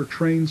Flyer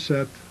train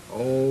set,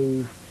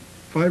 5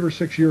 or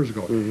 6 years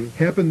ago.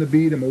 Happened to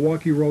be the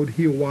Milwaukee Road,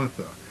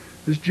 Hiawatha.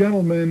 This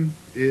gentleman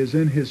is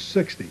in his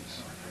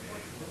 60s.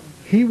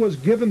 He was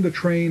given the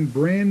train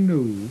brand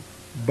new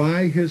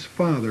by his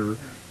father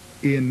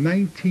in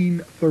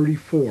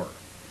 1934.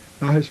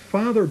 Now, his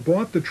father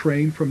bought the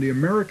train from the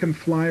American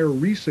Flyer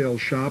resale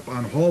shop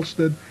on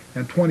Halsted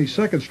and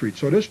 22nd Street.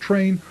 So this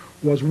train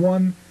was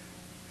one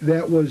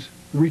that was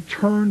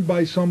returned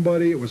by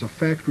somebody. It was a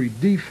factory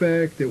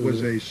defect. It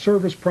was a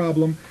service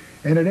problem.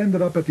 And it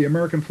ended up at the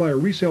American Flyer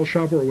resale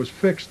shop where it was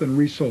fixed and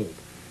resold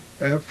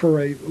for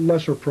a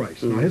lesser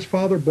price. Now, his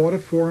father bought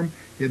it for him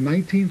in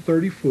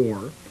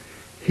 1934.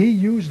 He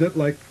used it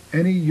like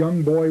any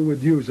young boy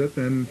would use it,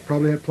 and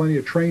probably had plenty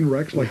of train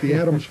wrecks like the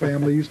Addams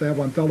family used to have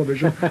on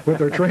television with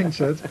their train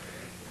sets.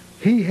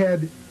 He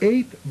had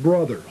 8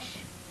 brothers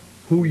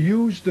who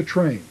used the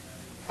train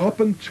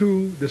up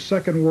into the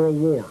Second World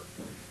War.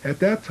 At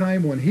that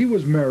time, when he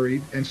was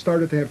married and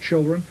started to have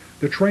children,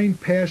 the train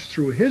passed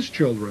through his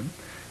children,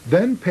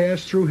 then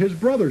passed through his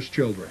brother's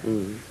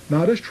children.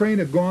 Now, this train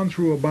had gone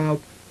through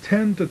about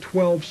 10 to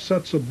 12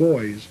 sets of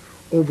boys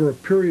over a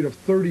period of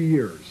 30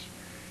 years.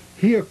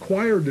 He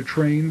acquired the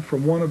train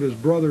from one of his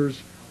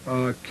brother's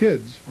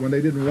kids when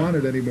they didn't want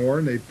it anymore,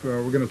 and they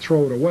were going to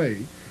throw it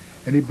away.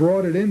 And he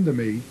brought it into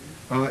me.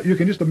 You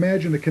can just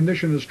imagine the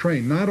condition of this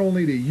train. Not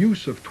only the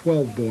use of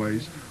 12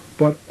 boys,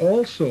 but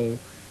also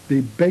the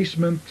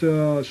basement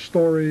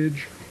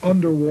storage,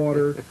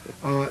 underwater.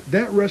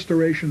 That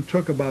restoration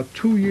took about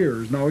 2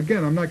 years. Now,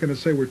 again, I'm not going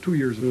to say we're 2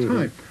 years of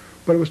time,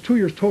 but it was 2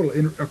 years total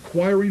in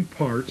acquiring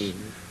parts.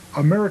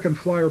 American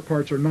Flyer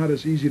parts are not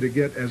as easy to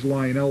get as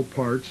Lionel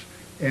parts,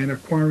 and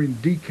acquiring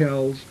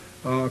decals,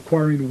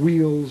 acquiring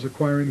wheels,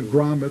 acquiring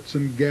grommets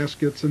and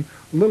gaskets and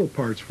little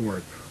parts for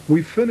it.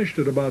 We finished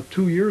it about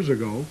 2 years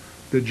ago.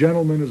 The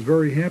gentleman is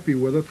very happy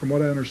with it. From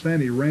what I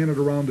understand, he ran it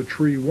around a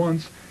tree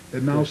once.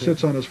 It now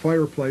sits on his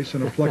fireplace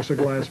in a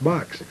plexiglass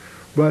box.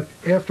 But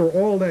after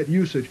all that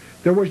usage,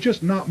 there was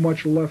just not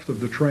much left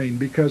of the train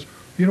because,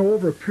 you know,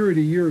 over a period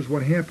of years,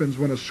 what happens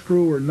when a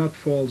screw or nut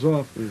falls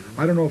off,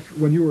 I don't know if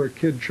when you were a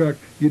kid, Chuck,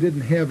 you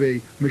didn't have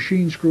a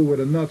machine screw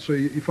with a nut, so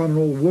you found an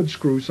old wood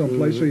screw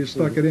someplace, so you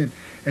stuck it in.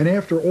 And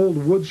after old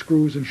wood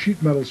screws and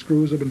sheet metal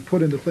screws have been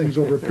put into things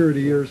over a period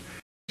of years, it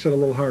makes it a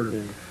little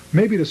harder.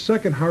 Maybe the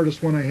second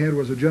hardest one I had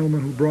was a gentleman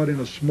who brought in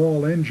a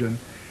small engine,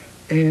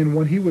 And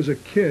when he was a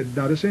kid,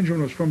 now this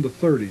engine was from the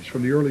 30s,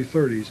 from the early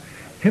 30s,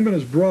 him and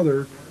his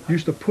brother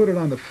used to put it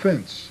on the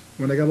fence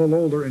when they got a little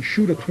older and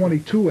shoot a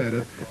 .22 at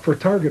it for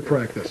target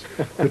practice.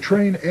 The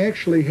train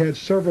actually had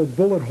several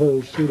bullet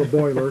holes through the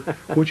boiler,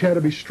 which had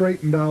to be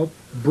straightened out,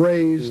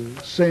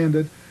 brazed,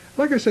 sanded.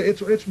 Like I say,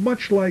 it's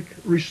much like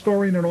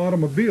restoring an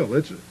automobile.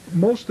 It's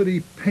most of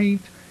the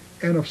paint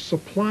and of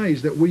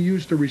supplies that we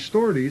use to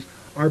restore these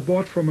are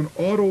bought from an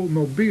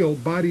automobile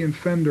body and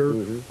fender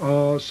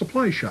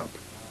supply shop.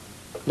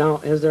 Now,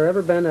 has there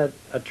ever been a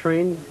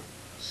train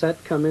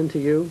set come into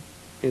you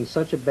in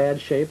such a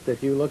bad shape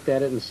that you looked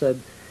at it and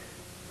said,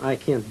 I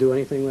can't do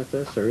anything with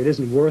this, or it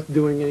isn't worth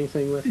doing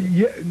anything with it?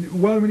 Yeah,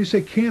 well, when you say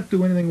can't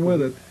do anything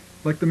with it,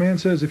 like the man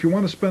says, if you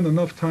want to spend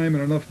enough time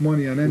and enough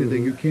money on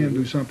anything, you can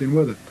do something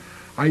with it.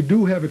 I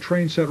do have a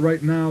train set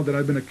right now that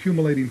I've been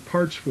accumulating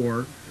parts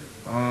for.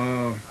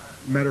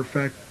 Matter of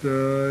fact,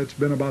 it's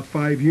been about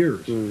 5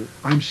 years.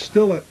 I'm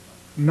still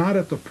not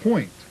at the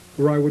point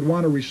where I would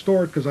want to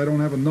restore it because I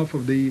don't have enough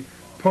of the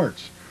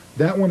parts.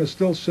 That one is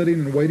still sitting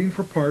and waiting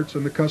for parts,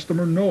 and the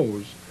customer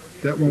knows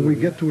that when we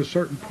get to a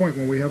certain point,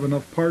 when we have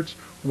enough parts,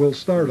 we'll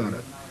start on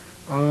it.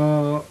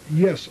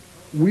 Yes,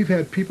 we've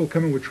had people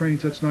come in with train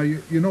sets. Now,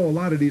 you know, a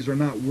lot of these are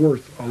not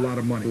worth a lot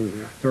of money.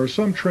 There are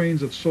some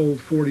trains that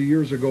sold 40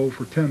 years ago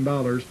for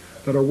 $10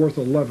 that are worth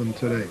 $11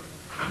 today.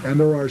 And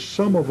there are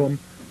some of them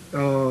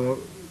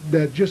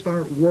that just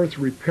aren't worth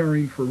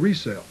repairing for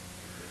resale.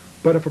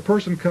 But if a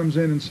person comes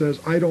in and says,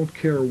 I don't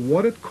care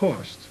what it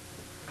costs,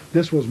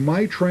 this was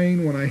my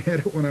train when I had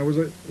it when I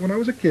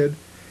was a kid,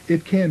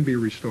 it can be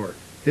restored.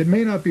 It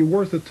may not be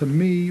worth it to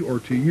me or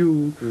to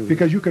you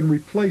because you can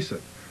replace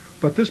it.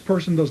 But this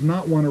person does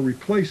not want to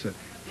replace it.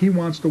 He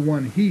wants the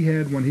one he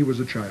had when he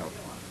was a child.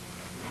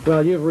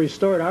 Well, you've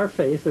restored our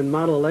faith in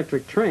model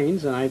electric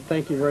trains, and I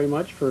thank you very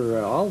much for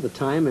all the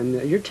time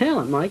and your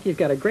talent, Mike. You've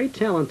got a great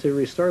talent to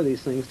restore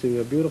these things to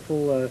a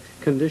beautiful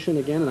condition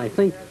again, and I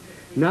think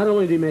not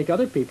only do you make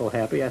other people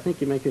happy, I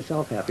think you make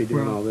yourself happy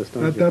doing all this,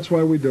 don't you? That's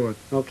why we do it.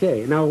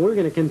 Okay, now we're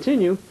going to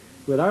continue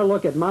with our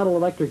look at model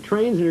electric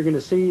trains, and you're going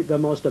to see the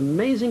most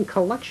amazing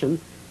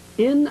collection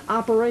in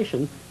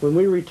operation when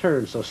we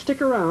return. So stick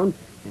around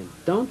and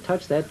don't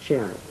touch that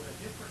channel.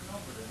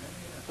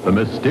 The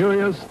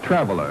Mysterious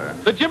Traveler.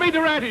 The Jimmy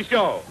Durante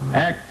Show.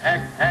 X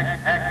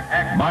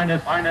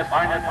minus 1.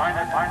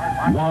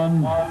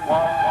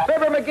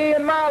 Fibber McGee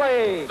and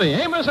Molly.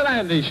 The Amos and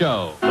Andy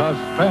Show.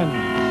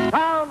 Suspense.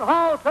 Town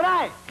Hall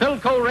tonight.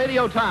 Philco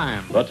Radio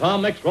Time. The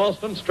Tom Mix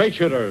Ralston Straight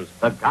Shooters.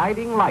 The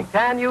Guiding Light.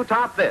 Can you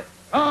top this?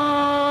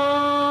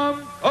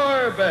 Tom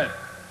Corbett.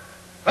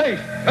 Space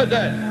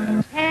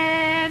Cadet.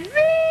 Henry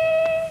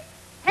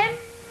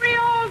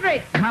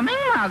Aldrich. Coming,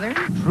 Mother.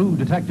 True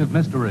Detective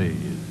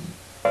Mysteries.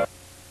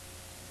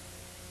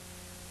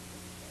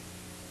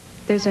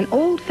 There's an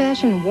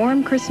old-fashioned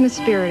warm Christmas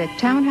spirit at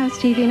Townhouse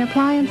TV and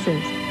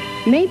Appliances.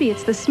 Maybe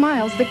it's the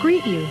smiles that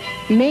greet you.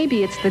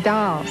 Maybe it's the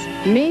dolls.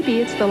 Maybe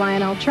it's the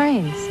Lionel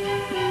trains.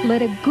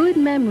 Let a good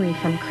memory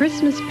from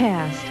Christmas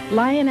past,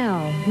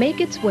 Lionel,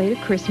 make its way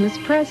to Christmas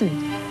present.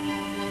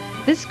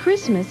 This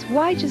Christmas,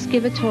 why just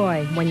give a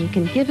toy when you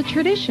can give a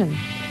tradition?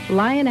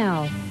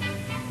 Lionel.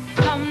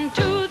 Come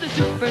to the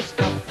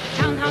superstore,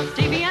 Townhouse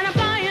TV and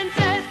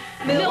Appliances,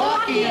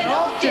 Milwaukee and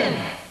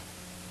Oakton.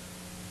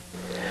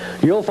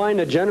 You'll find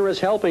a generous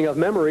helping of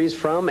memories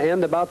from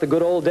and about the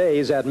good old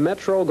days at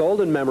Metro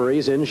Golden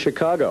Memories in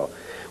Chicago.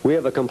 We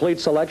have a complete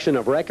selection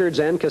of records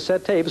and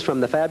cassette tapes from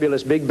the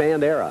fabulous big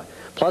band era,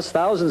 plus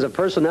thousands of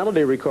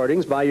personality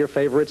recordings by your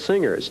favorite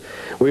singers.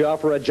 We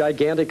offer a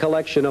gigantic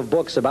collection of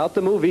books about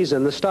the movies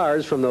and the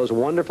stars from those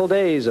wonderful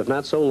days of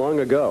not so long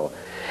ago.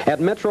 At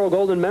Metro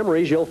Golden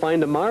Memories, you'll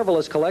find a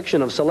marvelous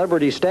collection of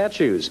celebrity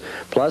statues,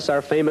 plus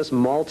our famous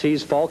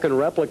Maltese Falcon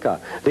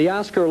replica, the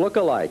Oscar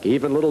look-alike,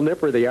 even Little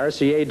Nipper the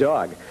RCA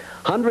dog.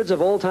 Hundreds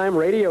of old-time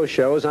radio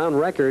shows on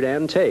record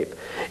and tape,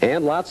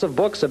 and lots of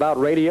books about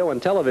radio and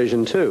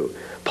television, too.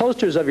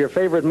 Posters of your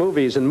favorite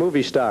movies and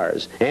movie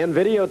stars, and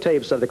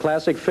videotapes of the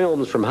classic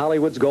films from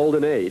Hollywood's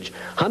golden age.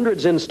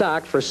 Hundreds in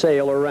stock for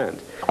sale or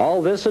rent.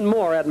 All this and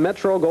more at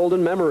Metro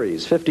Golden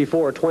Memories,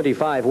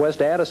 5425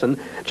 West Addison,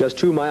 just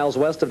 2 miles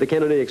west of the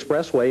Kennedy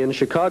Expressway in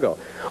Chicago.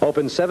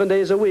 Open 7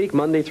 days a week,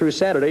 Monday through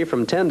Saturday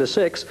from 10 to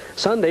 6,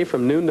 Sunday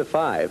from noon to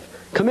 5.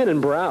 Come in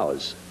and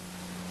browse.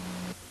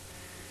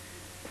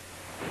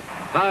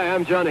 Hi,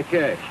 I'm Johnny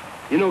Cash.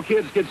 You know,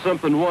 kids get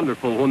something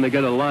wonderful when they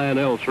get a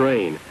Lionel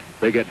train.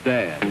 They get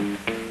Dad.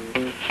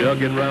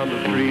 Chugging round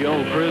the tree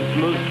on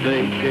Christmas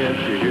Day. Can't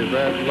you hear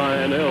that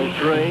Lionel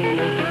train?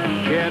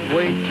 Can't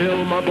wait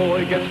till my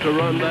boy gets to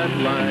run that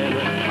line.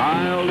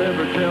 I'll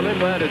never tell him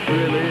that it's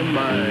really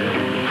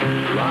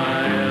mine.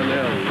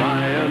 Lionel,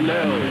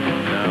 Lionel.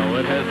 Now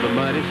it has the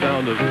mighty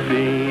sound of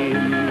steam.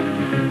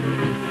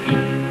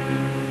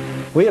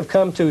 We have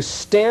come to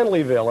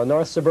Stanleyville in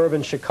north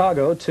suburban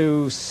Chicago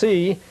to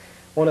see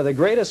one of the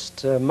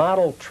greatest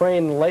model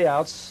train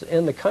layouts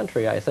in the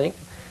country, I think.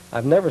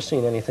 I've never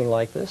seen anything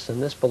like this,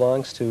 and this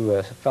belongs to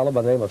a fellow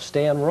by the name of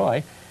Stan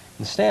Roy.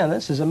 And Stan,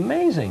 this is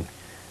amazing.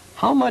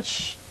 How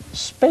much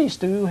space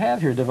do you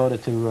have here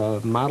devoted to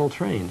model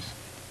trains?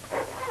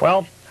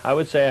 Well, I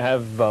would say I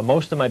have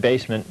most of my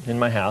basement in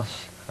my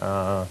house.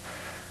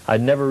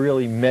 I'd never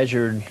really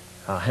measured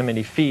how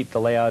many feet.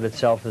 The layout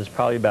itself is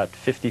probably about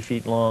 50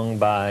 feet long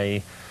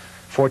by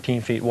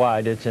 14 feet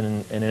wide. It's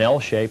in an L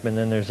shape, and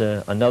then there's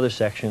another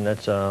section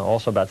that's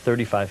also about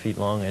 35 feet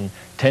long and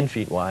 10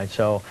 feet wide.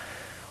 So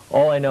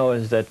all I know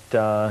is that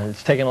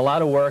it's taken a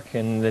lot of work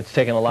and it's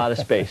taken a lot of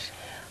space.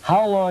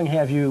 How long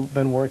have you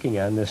been working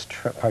on this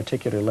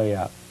particular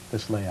layout,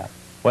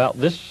 Well,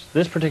 this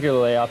particular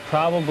layout,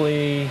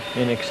 probably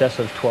in excess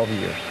of 12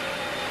 years.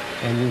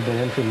 And you've been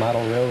into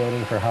model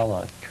railroading for how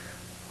long?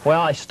 Well,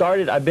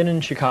 I've been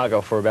in Chicago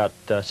for about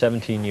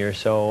 17 years,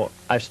 so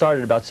I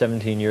started about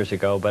 17 years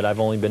ago, but I've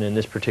only been in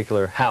this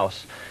particular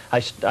house. I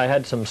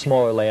had some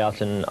smaller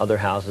layouts in other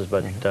houses,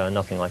 but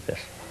nothing like this.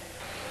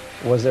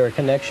 Was there a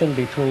connection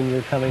between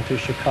your coming to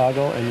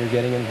Chicago and your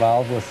getting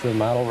involved with the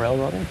model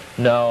railroading?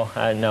 No,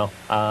 no.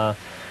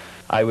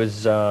 I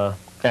was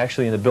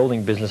actually in the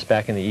building business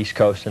back in the East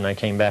Coast, and I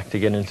came back to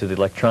get into the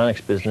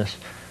electronics business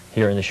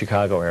here in the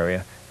Chicago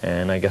area.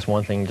 And I guess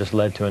one thing just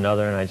led to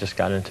another, and I just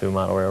got into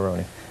model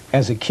railroading.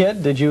 As a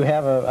kid, did you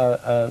have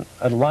a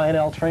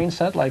Lionel train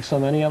set like so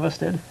many of us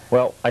did?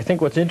 Well, I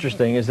think what's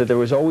interesting is that there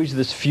was always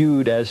this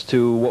feud as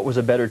to what was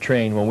a better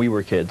train when we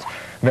were kids,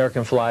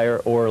 American Flyer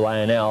or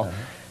Lionel.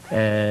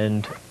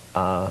 And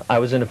I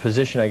was in a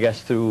position, I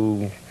guess,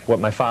 through what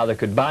my father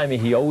could buy me.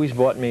 He always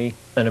bought me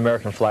an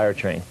American Flyer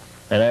train.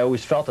 And I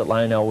always felt that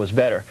Lionel was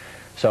better.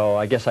 So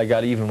I guess I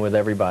got even with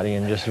everybody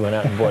and just went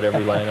out and bought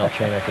every Lionel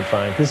train I could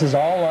find. This is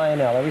all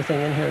Lionel. Everything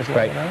in here is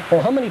Lionel? Right.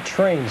 Well, how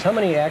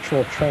many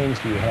actual trains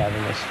do you have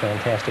in this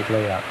fantastic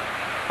layout?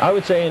 I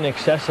would say in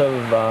excess of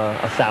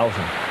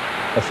 1,000.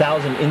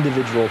 1,000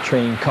 individual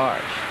train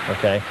cars,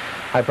 okay?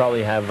 I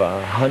probably have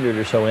 100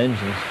 or so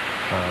engines,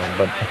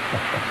 but,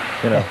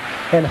 you know.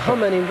 And how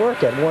many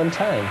work at one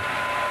time?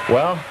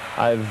 Well,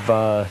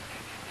 I've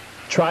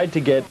tried to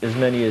get as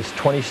many as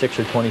 26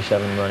 or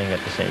 27 running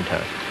at the same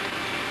time.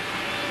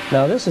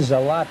 Now, this is a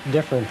lot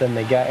different than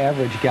the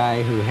average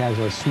guy who has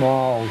a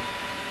small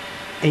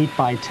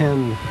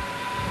 8x10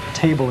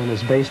 table in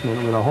his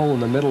basement with a hole in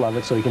the middle of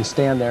it so he can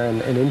stand there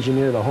and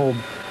engineer the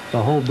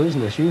whole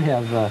business. You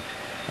have,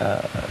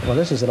 well,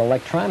 this is an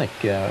electronic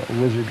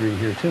wizardry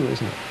here too,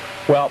 isn't it?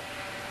 Well,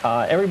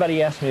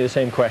 everybody asks me the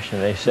same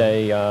question. They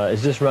say,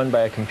 is this run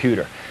by a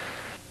computer?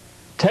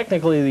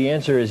 Technically, the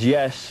answer is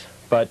yes,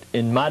 but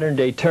in modern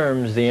day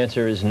terms, the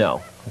answer is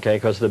no, okay?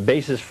 Because the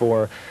basis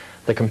for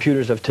the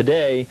computers of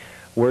today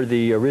were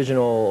the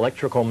original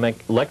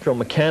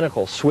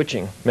electromechanical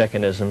switching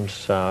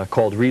mechanisms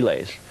called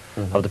relays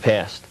of the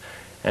past.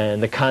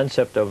 And the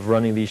concept of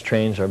running these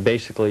trains are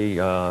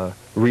basically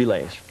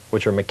relays,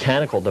 which are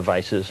mechanical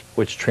devices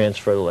which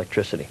transfer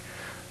electricity.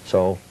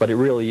 So, but it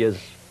really is,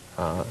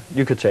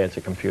 you could say it's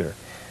a computer.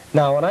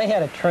 Now, when I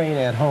had a train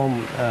at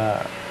home,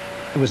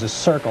 it was a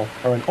circle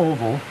or an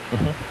oval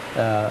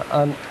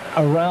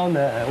around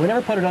we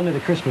never put it under the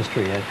Christmas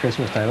tree at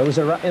Christmas time. It was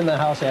in the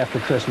house after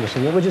Christmas,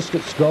 and it would just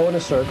go in a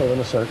circle, in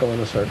a circle, in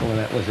a circle, and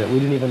that was it. We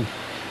didn't even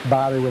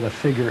bother with a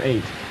figure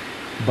 8.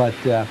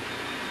 But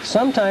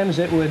sometimes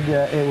it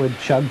would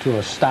chug to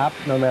a stop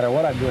no matter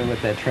what I'm doing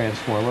with that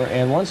transformer.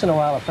 And once in a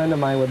while, a friend of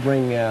mine would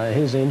bring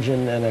his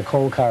engine and a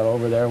coal car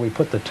over there. We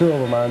put the two of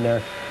them on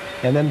there.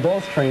 And then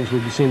both trains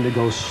would seem to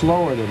go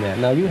slower than that.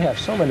 Now, you have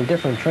so many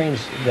different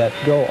trains that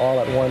go all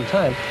at one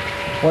time.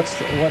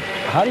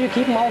 How do you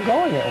keep them all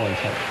going at one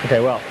time? Okay,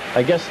 well,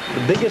 I guess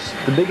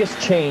the biggest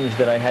change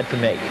that I had to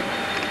make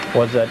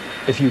was that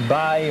if you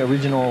buy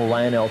original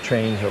Lionel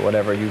trains or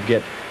whatever, you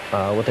get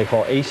what they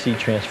call AC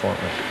transformers,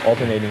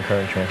 alternating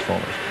current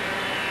transformers.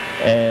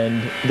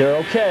 And they're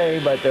okay,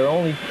 but they're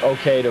only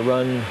okay to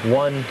run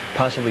one,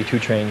 possibly two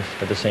trains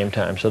at the same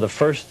time. So the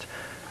first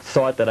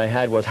thought that I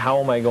had was, how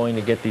am I going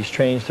to get these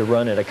trains to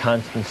run at a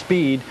constant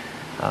speed?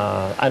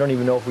 I don't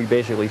even know if we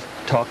basically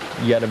talked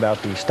yet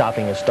about the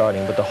stopping and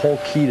starting, but the whole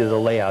key to the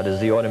layout is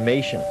the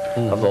automation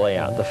of the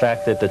layout. The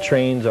fact that the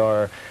trains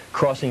are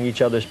crossing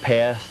each other's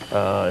path.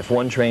 If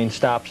one train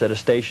stops at a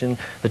station,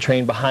 the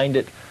train behind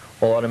it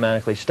will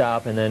automatically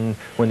stop, and then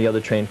when the other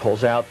train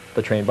pulls out,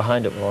 the train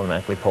behind it will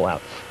automatically pull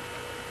out.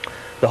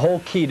 The whole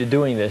key to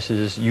doing this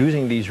is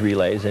using these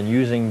relays and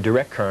using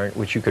direct current,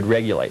 which you could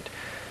regulate.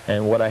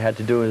 And what I had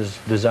to do is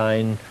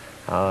design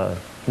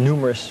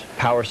numerous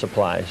power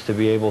supplies to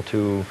be able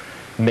to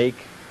make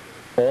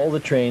all the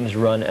trains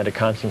run at a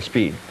constant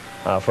speed.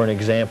 For an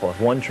example, if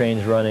one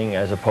train's running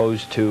as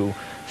opposed to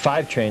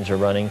 5 trains are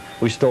running,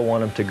 we still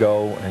want them to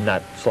go and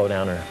not slow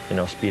down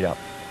or, speed up.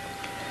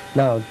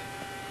 Now,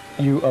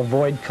 you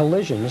avoid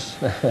collisions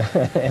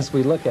as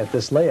we look at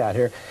this layout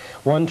here.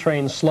 One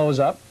train slows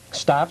up,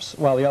 stops,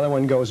 while the other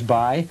one goes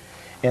by,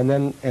 and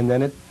then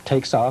it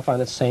takes off on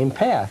its same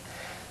path.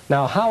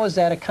 Now, how is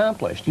that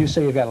accomplished? You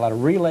say you've got a lot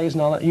of relays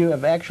and all that. You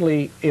have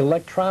actually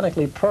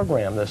electronically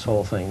programmed this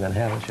whole thing, then,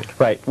 haven't you?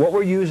 Right. What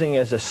we're using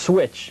as a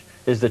switch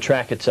is the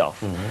track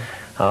itself.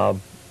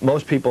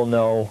 Most people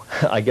know,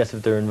 I guess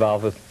if they're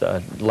involved with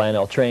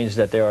Lionel trains,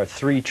 that there are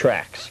 3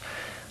 tracks.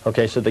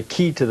 Okay, so the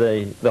key to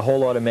the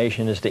whole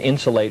automation is to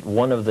insulate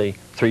one of the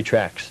 3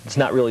 tracks. It's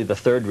not really the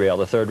third rail.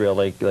 The third rail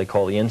they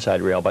call the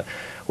inside rail, but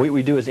what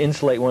we do is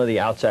insulate one of the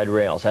outside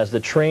rails. As the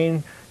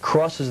train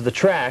crosses the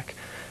track,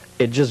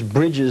 it just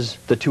bridges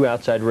the 2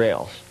 outside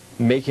rails,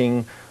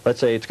 making, let's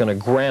say it's going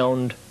to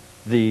ground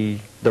the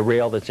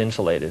rail that's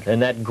insulated,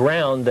 and that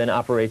ground then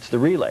operates the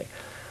relay.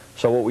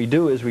 So what we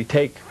do is we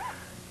take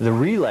the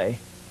relay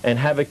and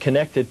have it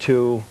connected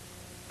to,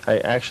 I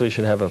actually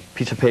should have a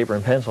piece of paper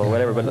and pencil or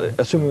whatever, but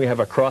assuming we have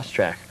a cross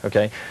track,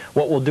 okay,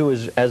 what we'll do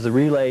is as the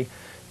relay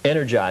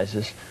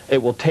energizes,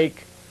 it will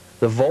take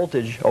the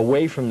voltage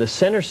away from the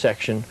center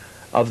section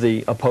of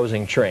the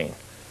opposing train,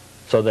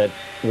 so that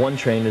one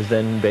train is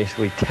then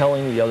basically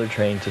telling the other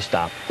train to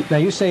stop. Now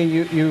you say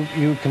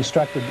you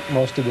constructed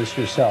most of this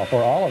yourself,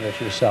 or all of it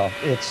yourself.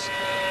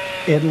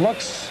 It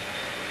looks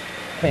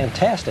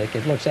fantastic.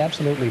 It looks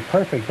absolutely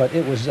perfect, but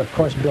it was, of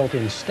course, built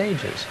in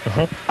stages.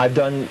 I've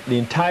done the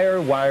entire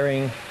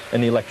wiring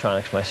and the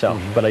electronics myself,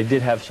 but I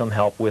did have some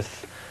help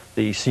with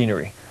the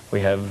scenery.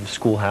 We have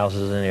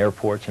schoolhouses and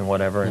airports and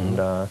whatever, and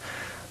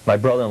my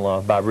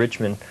brother-in-law, Bob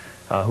Richmond,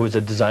 who is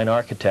a design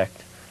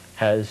architect,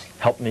 has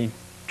helped me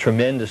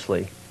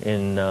tremendously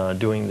in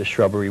doing the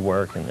shrubbery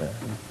work and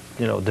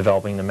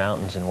developing the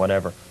mountains and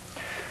whatever.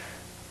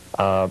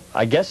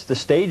 I guess the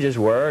stages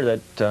were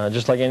that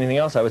just like anything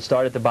else, I would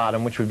start at the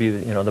bottom, which would be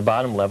the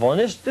bottom level, and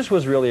this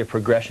was really a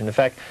progression. In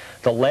fact,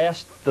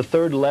 the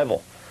third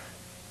level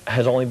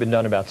has only been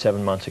done about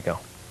 7 months ago,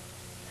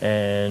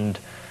 and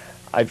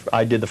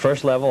I did the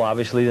first level,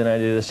 obviously, then I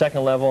did the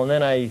second level, and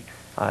then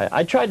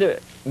I tried to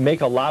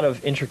make a lot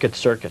of intricate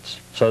circuits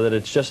so that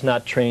it's just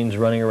not trains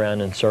running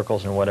around in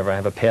circles and whatever. I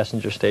have a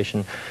passenger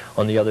station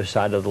on the other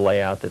side of the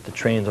layout that the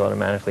trains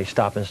automatically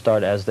stop and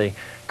start as they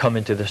come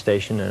into the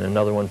station, and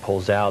another one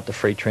pulls out. The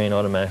freight train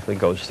automatically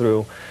goes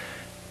through,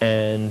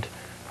 and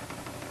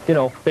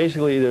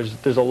basically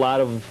there's a lot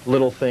of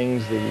little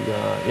things.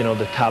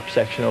 The top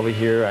section over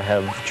here, I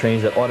have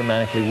trains that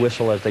automatically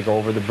whistle as they go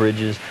over the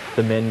bridges.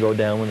 The men go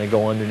down when they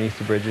go underneath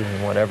the bridges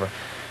and whatever.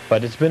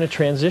 But it's been a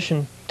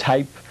transition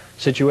type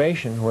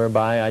situation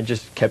whereby I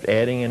just kept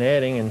adding and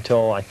adding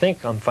until I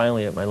think I'm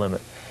finally at my limit.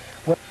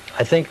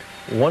 I think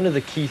one of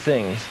the key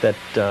things that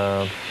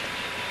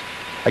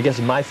I guess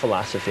my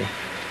philosophy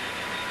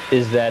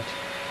is that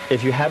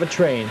if you have a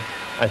train,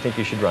 I think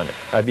you should run it.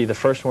 I'd be the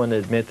first one to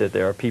admit that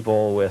there are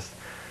people with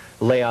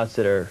layouts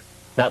that are,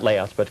 not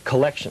layouts, but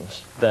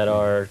collections that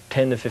are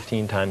 10 to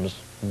 15 times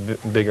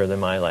bigger than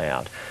my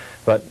layout.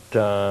 But,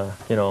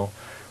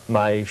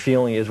 my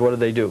feeling is, what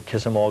do?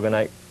 Kiss them all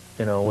goodnight,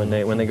 when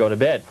they go to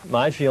bed.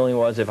 My feeling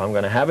was, if I'm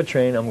going to have a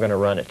train, I'm going to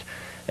run it.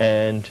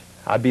 And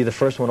I'd be the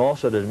first one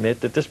also to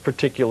admit that this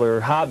particular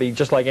hobby,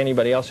 just like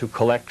anybody else who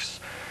collects,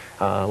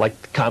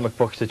 like the comic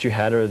books that you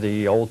had or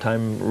the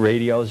old-time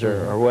radios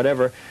or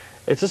whatever,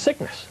 it's a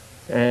sickness.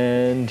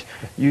 And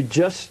you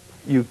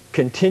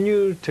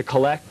continue to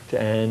collect,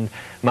 and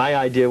my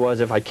idea was,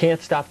 if I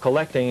can't stop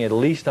collecting, at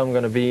least I'm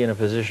going to be in a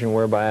position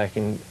whereby I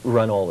can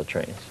run all the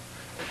trains.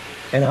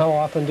 And how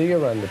often do you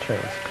run the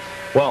trains?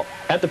 Well,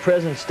 at the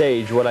present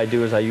stage, what I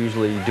do is I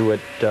usually do it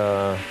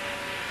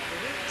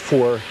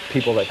for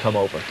people that come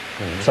over.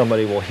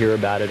 Somebody will hear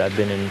about it. I've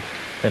been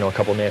in a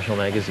couple national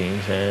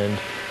magazines, and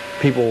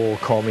people will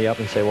call me up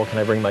and say, well, can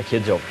I bring my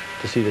kids over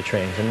to see the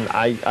trains? And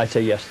I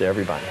say yes to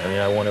everybody. I mean,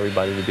 I want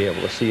everybody to be able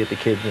to see it, the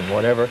kids and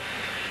whatever.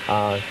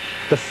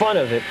 The fun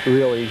of it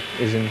really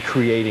is in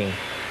creating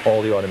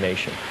all the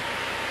automation.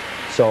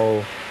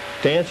 So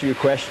to answer your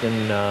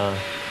question,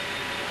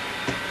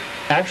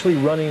 actually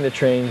running the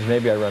trains,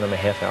 maybe I run them a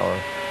half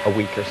hour a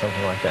week or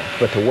something like that.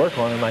 But to work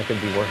on them, I could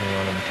be working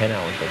on them 10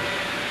 hours a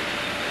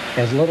week.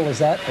 As little as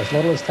that? As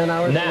little as 10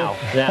 hours? Now.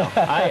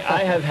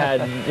 I have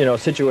had,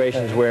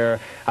 situations where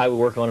I would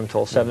work on them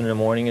until 7 in the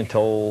morning,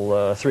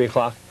 until 3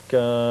 o'clock,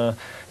 in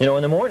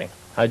the morning.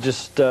 I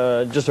just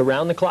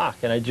around the clock,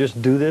 and I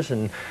just do this,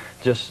 and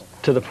just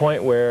to the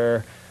point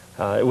where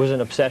it was an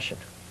obsession.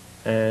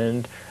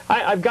 And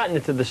I've gotten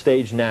it to the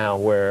stage now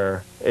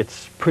where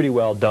it's pretty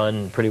well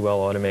done, pretty well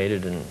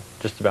automated, and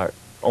just about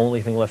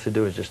only thing left to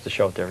do is just to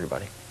show it to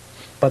everybody.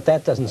 But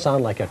that doesn't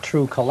sound like a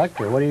true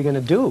collector. What are you going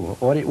to do?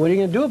 What are you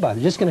going to do about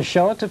it? Just going to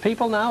show it to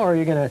people now, or are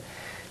you going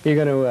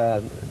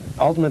to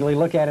ultimately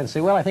look at it and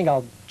say, well, I think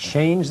I'll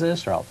change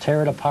this, or I'll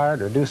tear it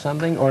apart, or do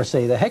something, or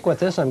say, the heck with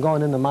this, I'm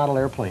going into model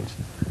airplanes?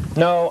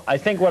 No, I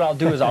think what I'll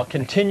do is I'll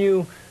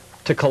continue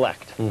to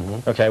collect,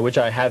 okay, which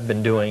I have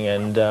been doing,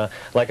 and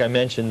like I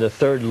mentioned, the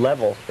third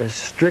level is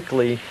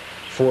strictly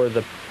for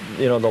the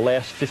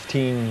last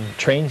 15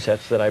 train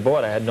sets that I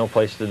bought. I had no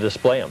place to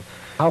display them.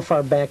 How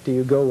far back do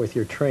you go with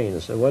your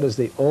trains? What is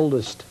the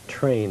oldest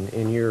train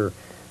in your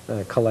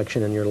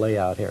collection and your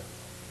layout here?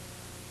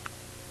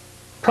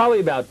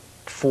 Probably about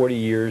 40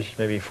 years,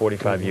 maybe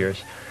 45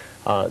 years.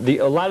 A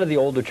lot of the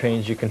older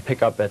trains you can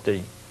pick up at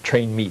the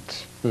train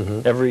meets.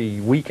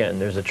 Every weekend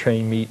there's a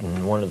train meet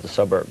in one of the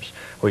suburbs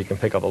where you can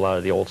pick up a lot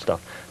of the old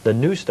stuff. The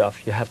new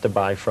stuff you have to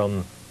buy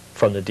from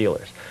the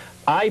dealers.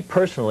 I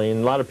personally,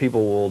 and a lot of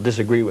people will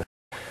disagree with,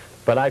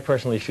 But I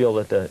personally feel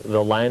that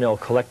the Lionel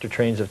collector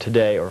trains of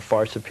today are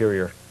far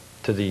superior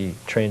to the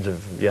trains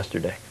of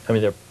yesterday. I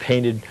mean, they're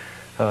painted,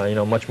 you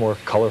know, much more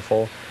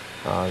colorful.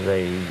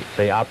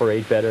 They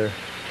operate better.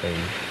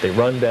 They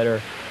run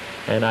better.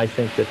 And I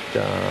think that,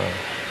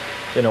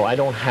 you know, I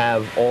don't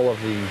have all of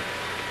the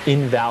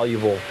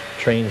invaluable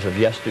trains of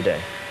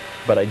yesterday,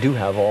 but I do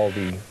have all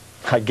the,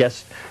 I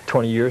guess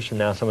 20 years from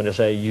now, someone will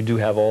say, you do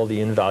have all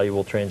the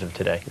invaluable trains of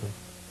today.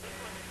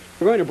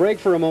 We're going to break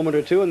for a moment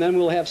or two, and then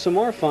we'll have some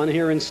more fun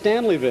here in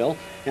Stanleyville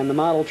and the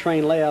model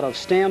train layout of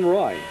Stan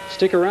Roy.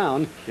 Stick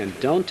around and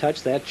don't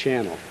touch that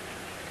channel.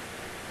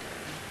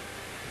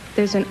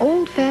 There's an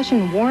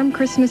old-fashioned warm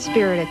Christmas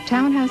spirit at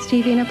Townhouse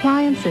TV and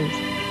Appliances.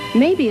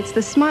 Maybe it's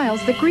the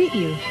smiles that greet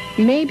you.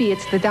 Maybe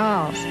it's the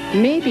dolls.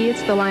 Maybe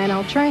it's the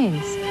Lionel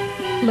trains.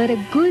 Let a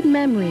good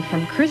memory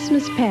from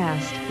Christmas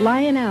past,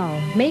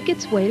 Lionel, make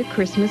its way to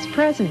Christmas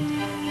present.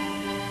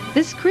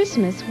 This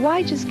Christmas,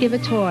 why just give a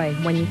toy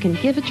when you can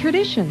give a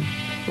tradition?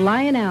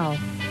 Lionel.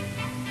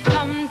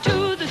 Come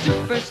to the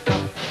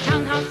superstore,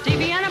 Townhouse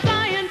TV and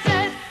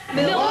Appliances,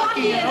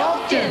 Milwaukee and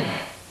Oakton.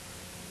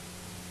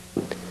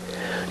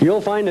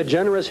 You'll find a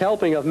generous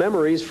helping of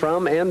memories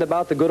from and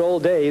about the good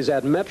old days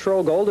at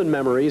Metro Golden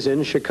Memories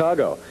in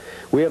Chicago.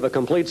 We have a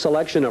complete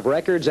selection of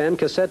records and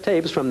cassette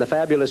tapes from the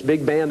fabulous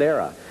big band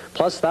era,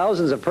 plus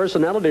thousands of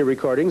personality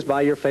recordings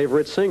by your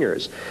favorite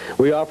singers.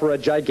 We offer a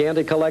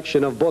gigantic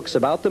collection of books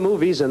about the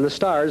movies and the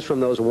stars from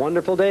those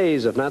wonderful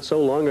days of not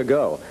so long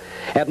ago.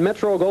 At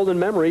Metro Golden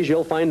Memories,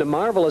 you'll find a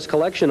marvelous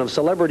collection of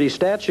celebrity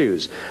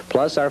statues,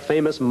 plus our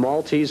famous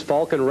Maltese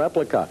Falcon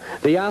replica,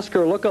 the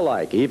Oscar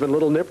look-alike, even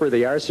Little Nipper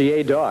the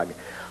RCA dog.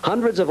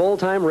 Hundreds of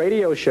old-time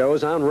radio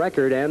shows on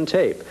record and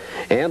tape,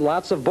 and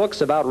lots of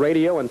books about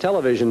radio and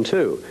television,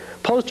 too.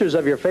 Posters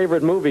of your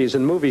favorite movies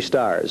and movie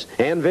stars,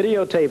 and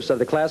videotapes of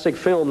the classic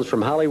films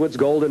from Hollywood's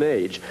golden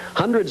age.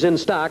 Hundreds in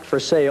stock for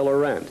sale or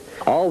rent.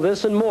 All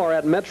this and more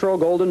at Metro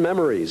Golden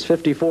Memories,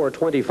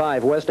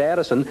 5425 West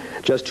Addison,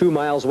 just 2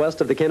 miles west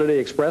of the Kennedy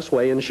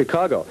Expressway in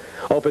Chicago.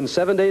 Open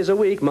 7 days a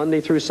week,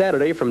 Monday through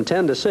Saturday from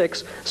 10 to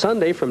 6,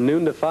 Sunday from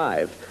noon to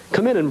 5.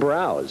 Come in and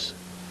browse.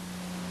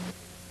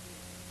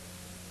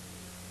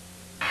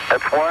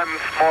 It's one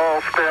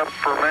small step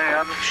for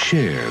man.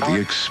 Share the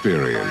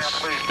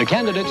experience. The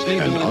candidates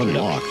need and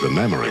unlock the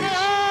memories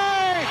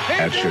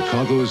at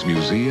Chicago's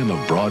Museum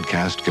of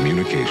Broadcast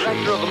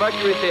Communications. The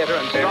Mercury Theater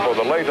and for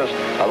the latest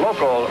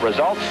local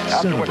results.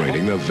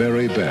 Celebrating the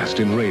very best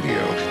in radio,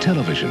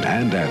 television,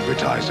 and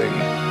advertising.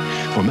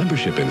 For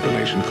membership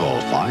information, call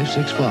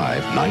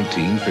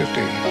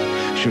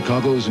 565-1950.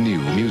 Chicago's new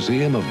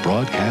Museum of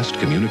Broadcast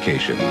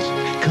Communications.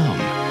 Come,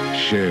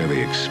 share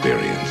the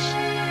experience.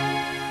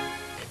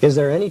 Is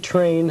there any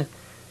train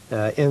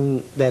that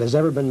has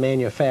ever been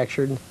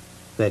manufactured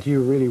that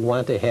you really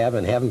want to have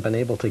and haven't been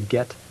able to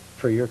get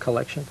for your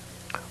collection?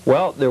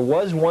 Well, there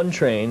was one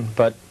train,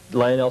 but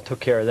Lionel took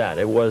care of that.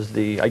 It was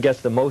I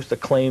guess the most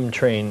acclaimed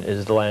train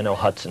is the Lionel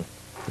Hudson.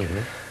 Mm-hmm.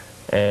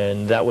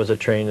 And that was a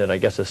train that I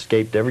guess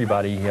escaped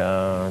everybody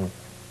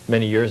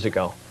many years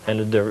ago.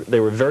 And they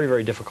were very,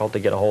 very difficult to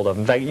get a hold of.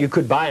 In fact, you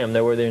could buy them.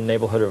 They were in the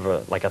neighborhood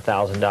of like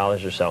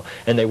 $1,000 or so.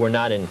 And they were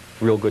not in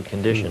real good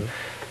condition.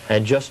 Mm-hmm.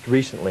 And just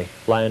recently,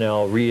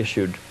 Lionel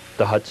reissued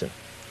the Hudson.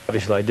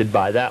 Obviously, I did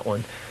buy that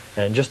one.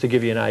 And just to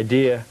give you an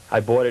idea, I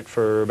bought it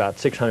for about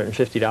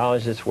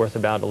 $650. It's worth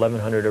about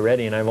 $1,100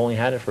 already, and I've only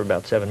had it for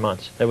about 7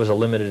 months. It was a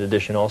limited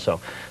edition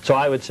also. So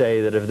I would say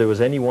that if there was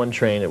any one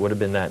train, it would have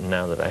been that. And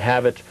now that I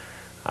have it,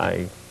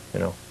 I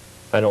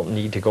don't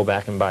need to go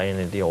back and buy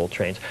any of the old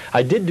trains.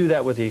 I did do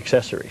that with the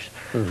accessories.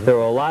 Mm-hmm. There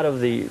were a lot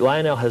of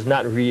Lionel has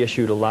not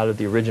reissued a lot of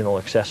the original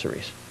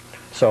accessories.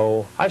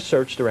 So I've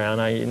searched around.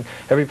 I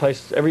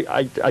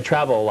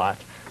travel a lot.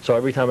 So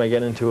every time I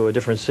get into a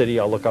different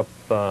city, I'll look up,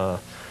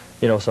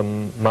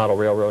 some model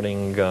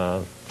railroading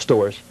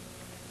stores,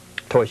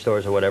 toy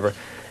stores or whatever,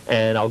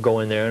 and I'll go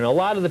in there. And a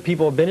lot of the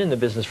people have been in the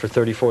business for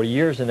 30, 40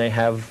 years, and they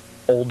have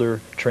older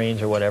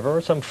trains or whatever,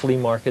 or some flea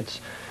markets,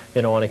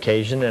 on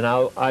occasion. And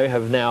I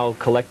have now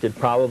collected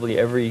probably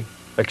every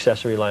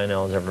accessory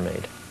Lionel has ever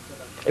made,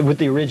 with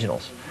the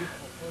originals.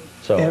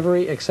 So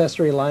every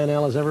accessory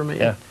Lionel has ever made?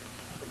 Yeah.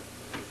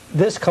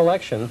 This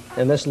collection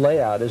and this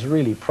layout is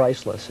really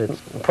priceless.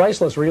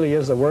 Priceless really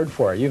is the word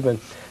for it. You've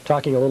been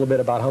talking a little bit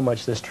about how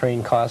much this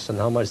train costs and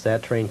how much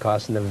that train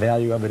costs and the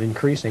value of it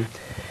increasing.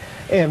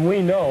 And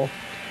we know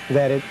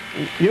that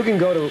you can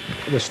go to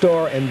the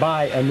store and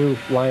buy a new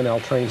Lionel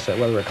train set,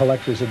 whether a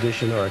collector's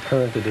edition or a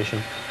current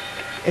edition,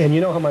 and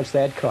you know how much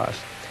that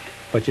costs.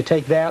 But you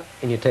take that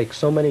and you take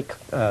so many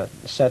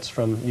sets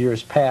from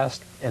years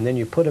past, and then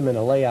you put them in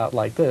a layout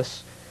like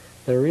this,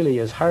 there really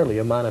is hardly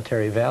a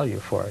monetary value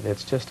for it.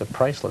 It's just a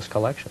priceless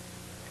collection.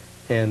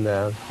 And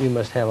you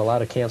must have a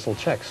lot of canceled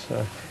checks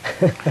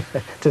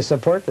to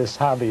support this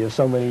hobby of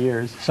so many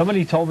years.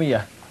 Somebody told me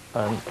a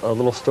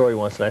little story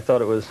once, and I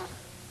thought it was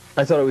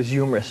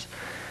humorous.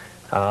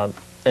 And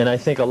I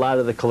think a lot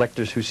of the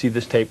collectors who see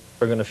this tape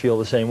are going to feel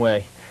the same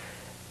way.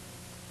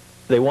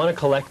 They want to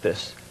collect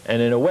this,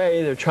 and in a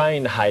way, they're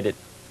trying to hide it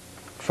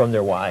from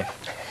their wife.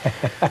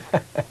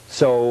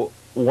 So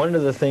one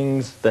of the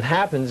things that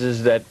happens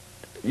is that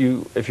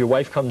if your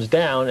wife comes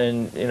down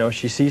and, you know,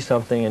 she sees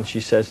something and she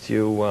says to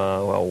you,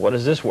 well, what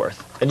is this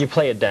worth? And you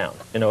play it down.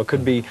 You know, it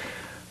could be,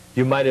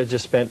 you might have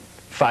just spent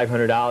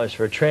 $500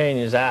 for a train.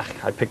 You say,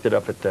 I picked it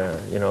up at the,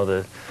 you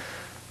know,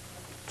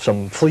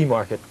 some flea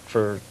market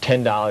for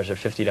 $10 or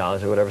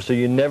 $50 or whatever. So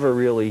you never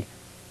really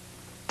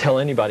tell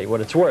anybody what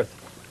it's worth.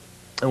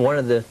 And one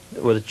of the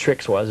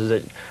tricks is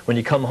that when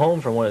you come home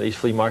from one of these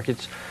flea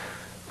markets,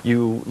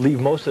 you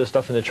leave most of the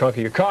stuff in the trunk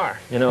of your car,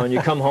 you know, and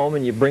you come home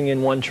and you bring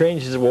in one train.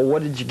 She says, well,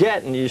 what did you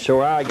get? And you say,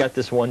 well, I got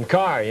this one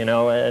car, you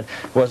know, and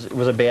it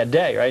was a bad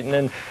day, right? And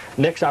then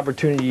next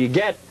opportunity you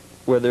get,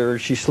 whether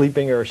she's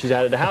sleeping or she's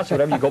out of the house or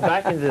whatever, you go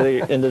back into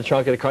the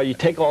trunk of the car, you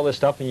take all this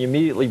stuff and you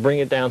immediately bring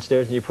it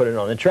downstairs and you put it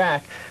on the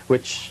track,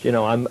 which, you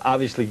know, I'm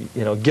obviously,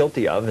 you know,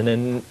 guilty of, and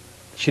then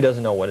she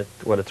doesn't know what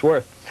it's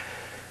worth.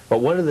 But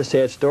one of the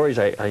sad stories,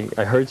 I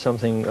heard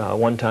something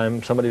one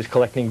time, somebody was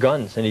collecting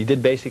guns, and he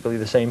did basically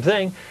the same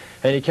thing,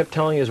 and he kept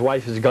telling his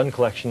wife his gun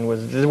collection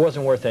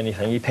wasn't worth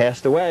anything. He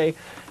passed away,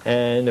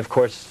 and of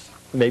course,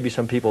 maybe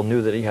some people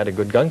knew that he had a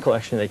good gun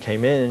collection. They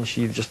came in, and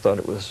she just thought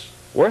it was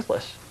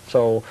worthless.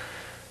 So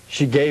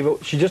she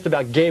just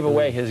about gave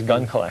away his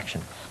gun collection.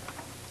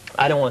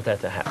 I don't want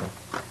that to happen.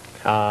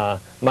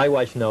 My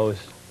wife knows,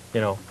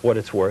 you know, what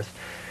it's worth.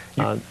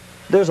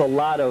 There's a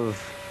lot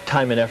of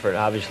time and effort,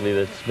 obviously,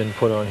 that's been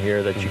put on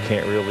here that you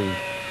can't really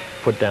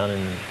put down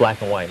in black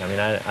and white. I mean,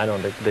 I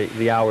don't think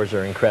the hours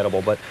are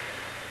incredible, but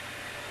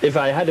if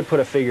I had to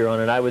put a figure on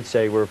it, I would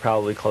say we're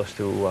probably close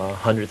to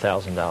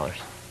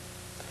 $100,000.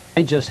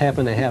 I just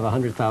happen to have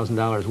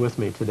 $100,000 with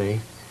me today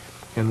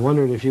and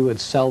wondered if you would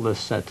sell this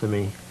set to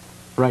me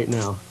right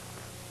now.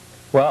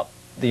 Well,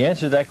 the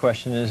answer to that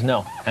question is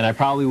no, and I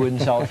probably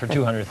wouldn't sell it for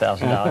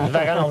 $200,000. In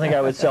fact, I don't think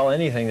I would sell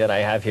anything that I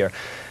have here.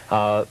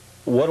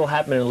 What will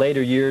happen in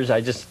later years,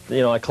 I just, you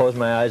know, I close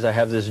my eyes, I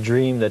have this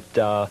dream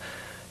that,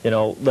 you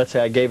know, let's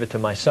say I gave it to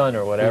my son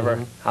or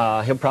whatever,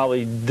 he'll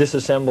probably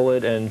disassemble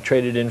it and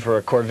trade it in for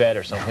a Corvette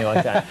or something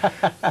like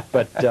that.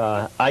 But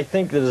I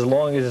think that as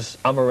long as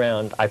I'm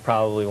around, I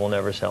probably will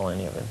never sell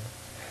any of it.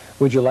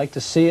 Would you like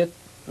to see it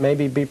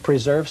maybe be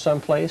preserved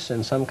someplace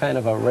in some kind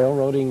of a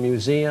railroading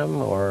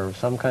museum or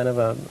some kind of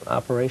a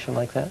operation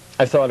like that?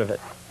 I've thought of it.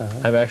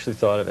 I've actually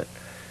thought of it.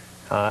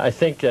 I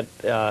think that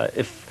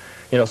if,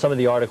 you know, some of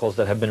the articles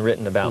that have been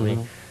written about me,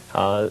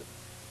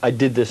 I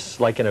did this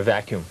like in a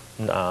vacuum.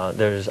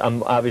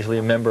 I'm obviously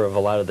a member of a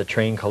lot of the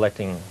train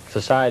collecting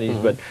societies,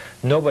 but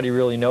nobody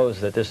really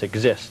knows that this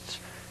exists.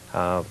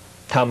 Tom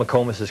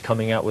McComas is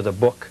coming out with a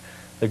book,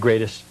 The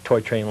Greatest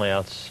Toy Train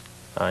Layouts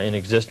in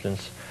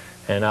Existence,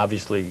 and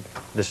obviously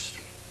this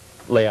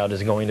layout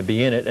is going to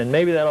be in it, and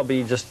maybe that'll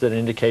be just an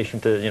indication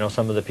to, you know,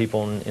 some of the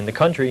people in the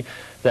country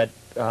that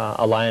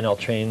a Lionel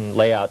train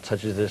layout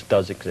such as this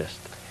does exist.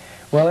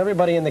 Well,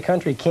 everybody in the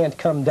country can't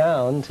come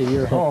down to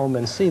your home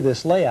and see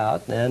this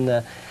layout,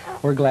 and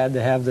we're glad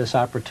to have this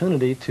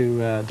opportunity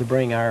to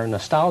bring our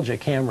nostalgia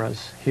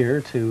cameras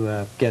here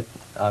to get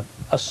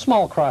a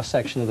small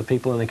cross-section of the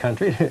people in the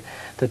country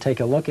to take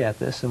a look at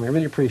this, and we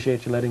really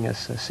appreciate you letting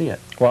us see it.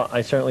 Well,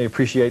 I certainly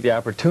appreciate the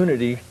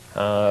opportunity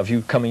of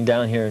you coming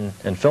down here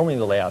and filming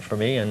the layout for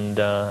me,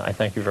 and I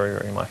thank you very,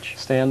 very much.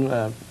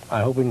 Stan, I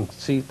hope we can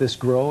see this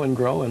grow and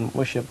grow, and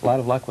wish you a lot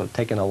of luck with it.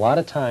 Taking a lot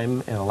of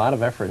time and a lot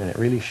of effort, and it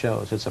really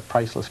shows. It's a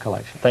priceless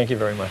collection. Thank you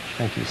very much.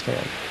 Thank you,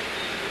 Stan.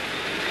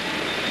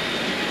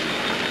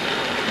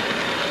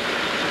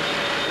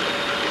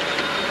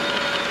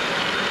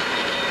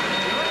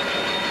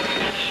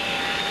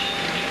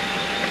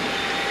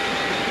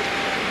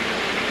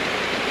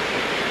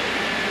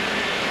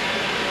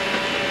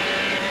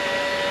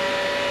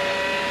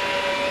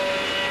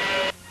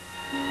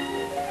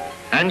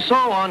 And so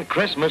on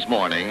Christmas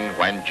morning,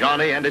 when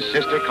Johnny and his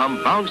sister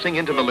come bouncing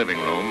into the living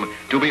room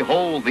to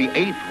behold the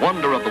 8th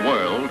wonder of the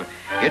world,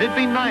 it'd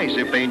be nice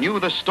if they knew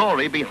the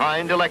story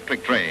behind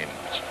electric trains.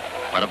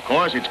 But of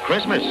course, it's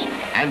Christmas,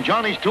 and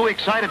Johnny's too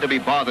excited to be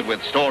bothered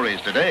with stories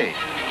today.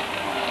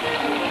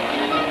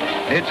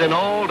 It's an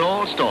old,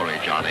 old story,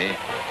 Johnny.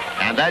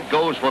 And that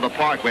goes for the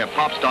part where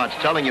Pop starts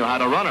telling you how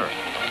to run her.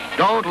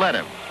 Don't let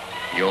him.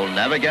 You'll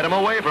never get him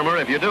away from her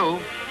if you do.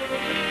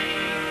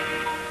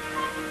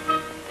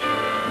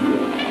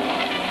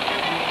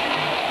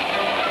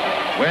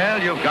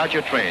 Well, you've got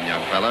your train,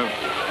 young fella.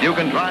 You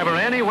can drive her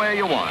anywhere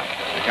you want.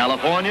 To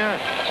California,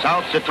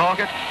 South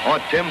Setauket, or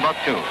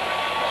Timbuktu.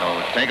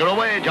 So take her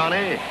away,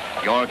 Johnny.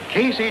 You're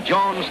Casey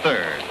Jones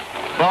III,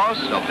 boss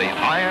of the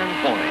Iron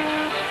Ponies.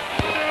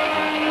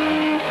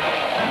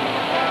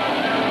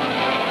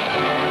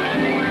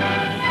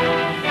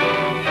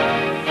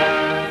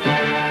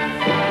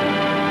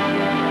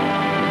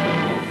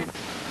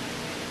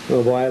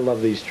 Oh boy, I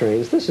love these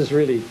trains. This has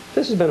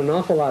been an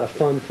awful lot of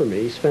fun for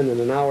me, spending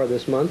an hour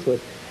this month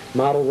with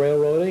model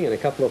railroading and a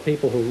couple of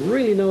people who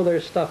really know their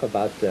stuff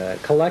about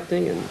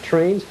collecting and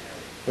trains.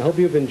 I hope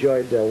you've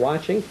enjoyed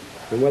watching,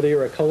 and whether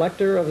you're a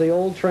collector of the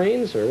old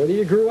trains or whether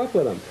you grew up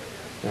with them,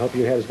 I hope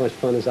you had as much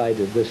fun as I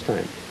did this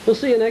time. We'll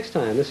see you next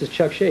time. This is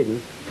Chuck Schaden.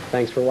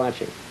 Thanks for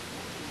watching.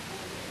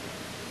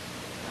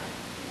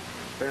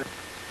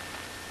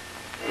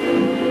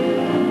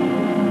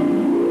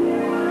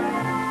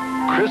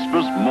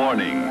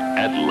 morning,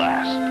 at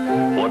last.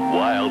 What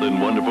wild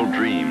and wonderful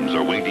dreams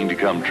are waiting to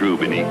come true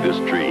beneath this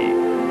tree?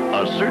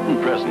 A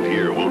certain present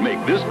here will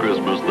make this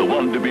Christmas the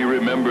one to be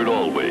remembered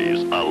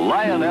always. A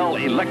Lionel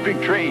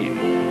electric train.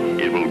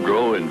 It will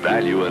grow in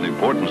value and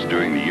importance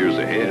during the years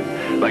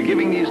ahead by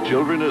giving these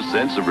children a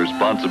sense of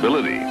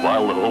responsibility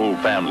while the whole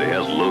family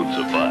has loads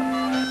of fun.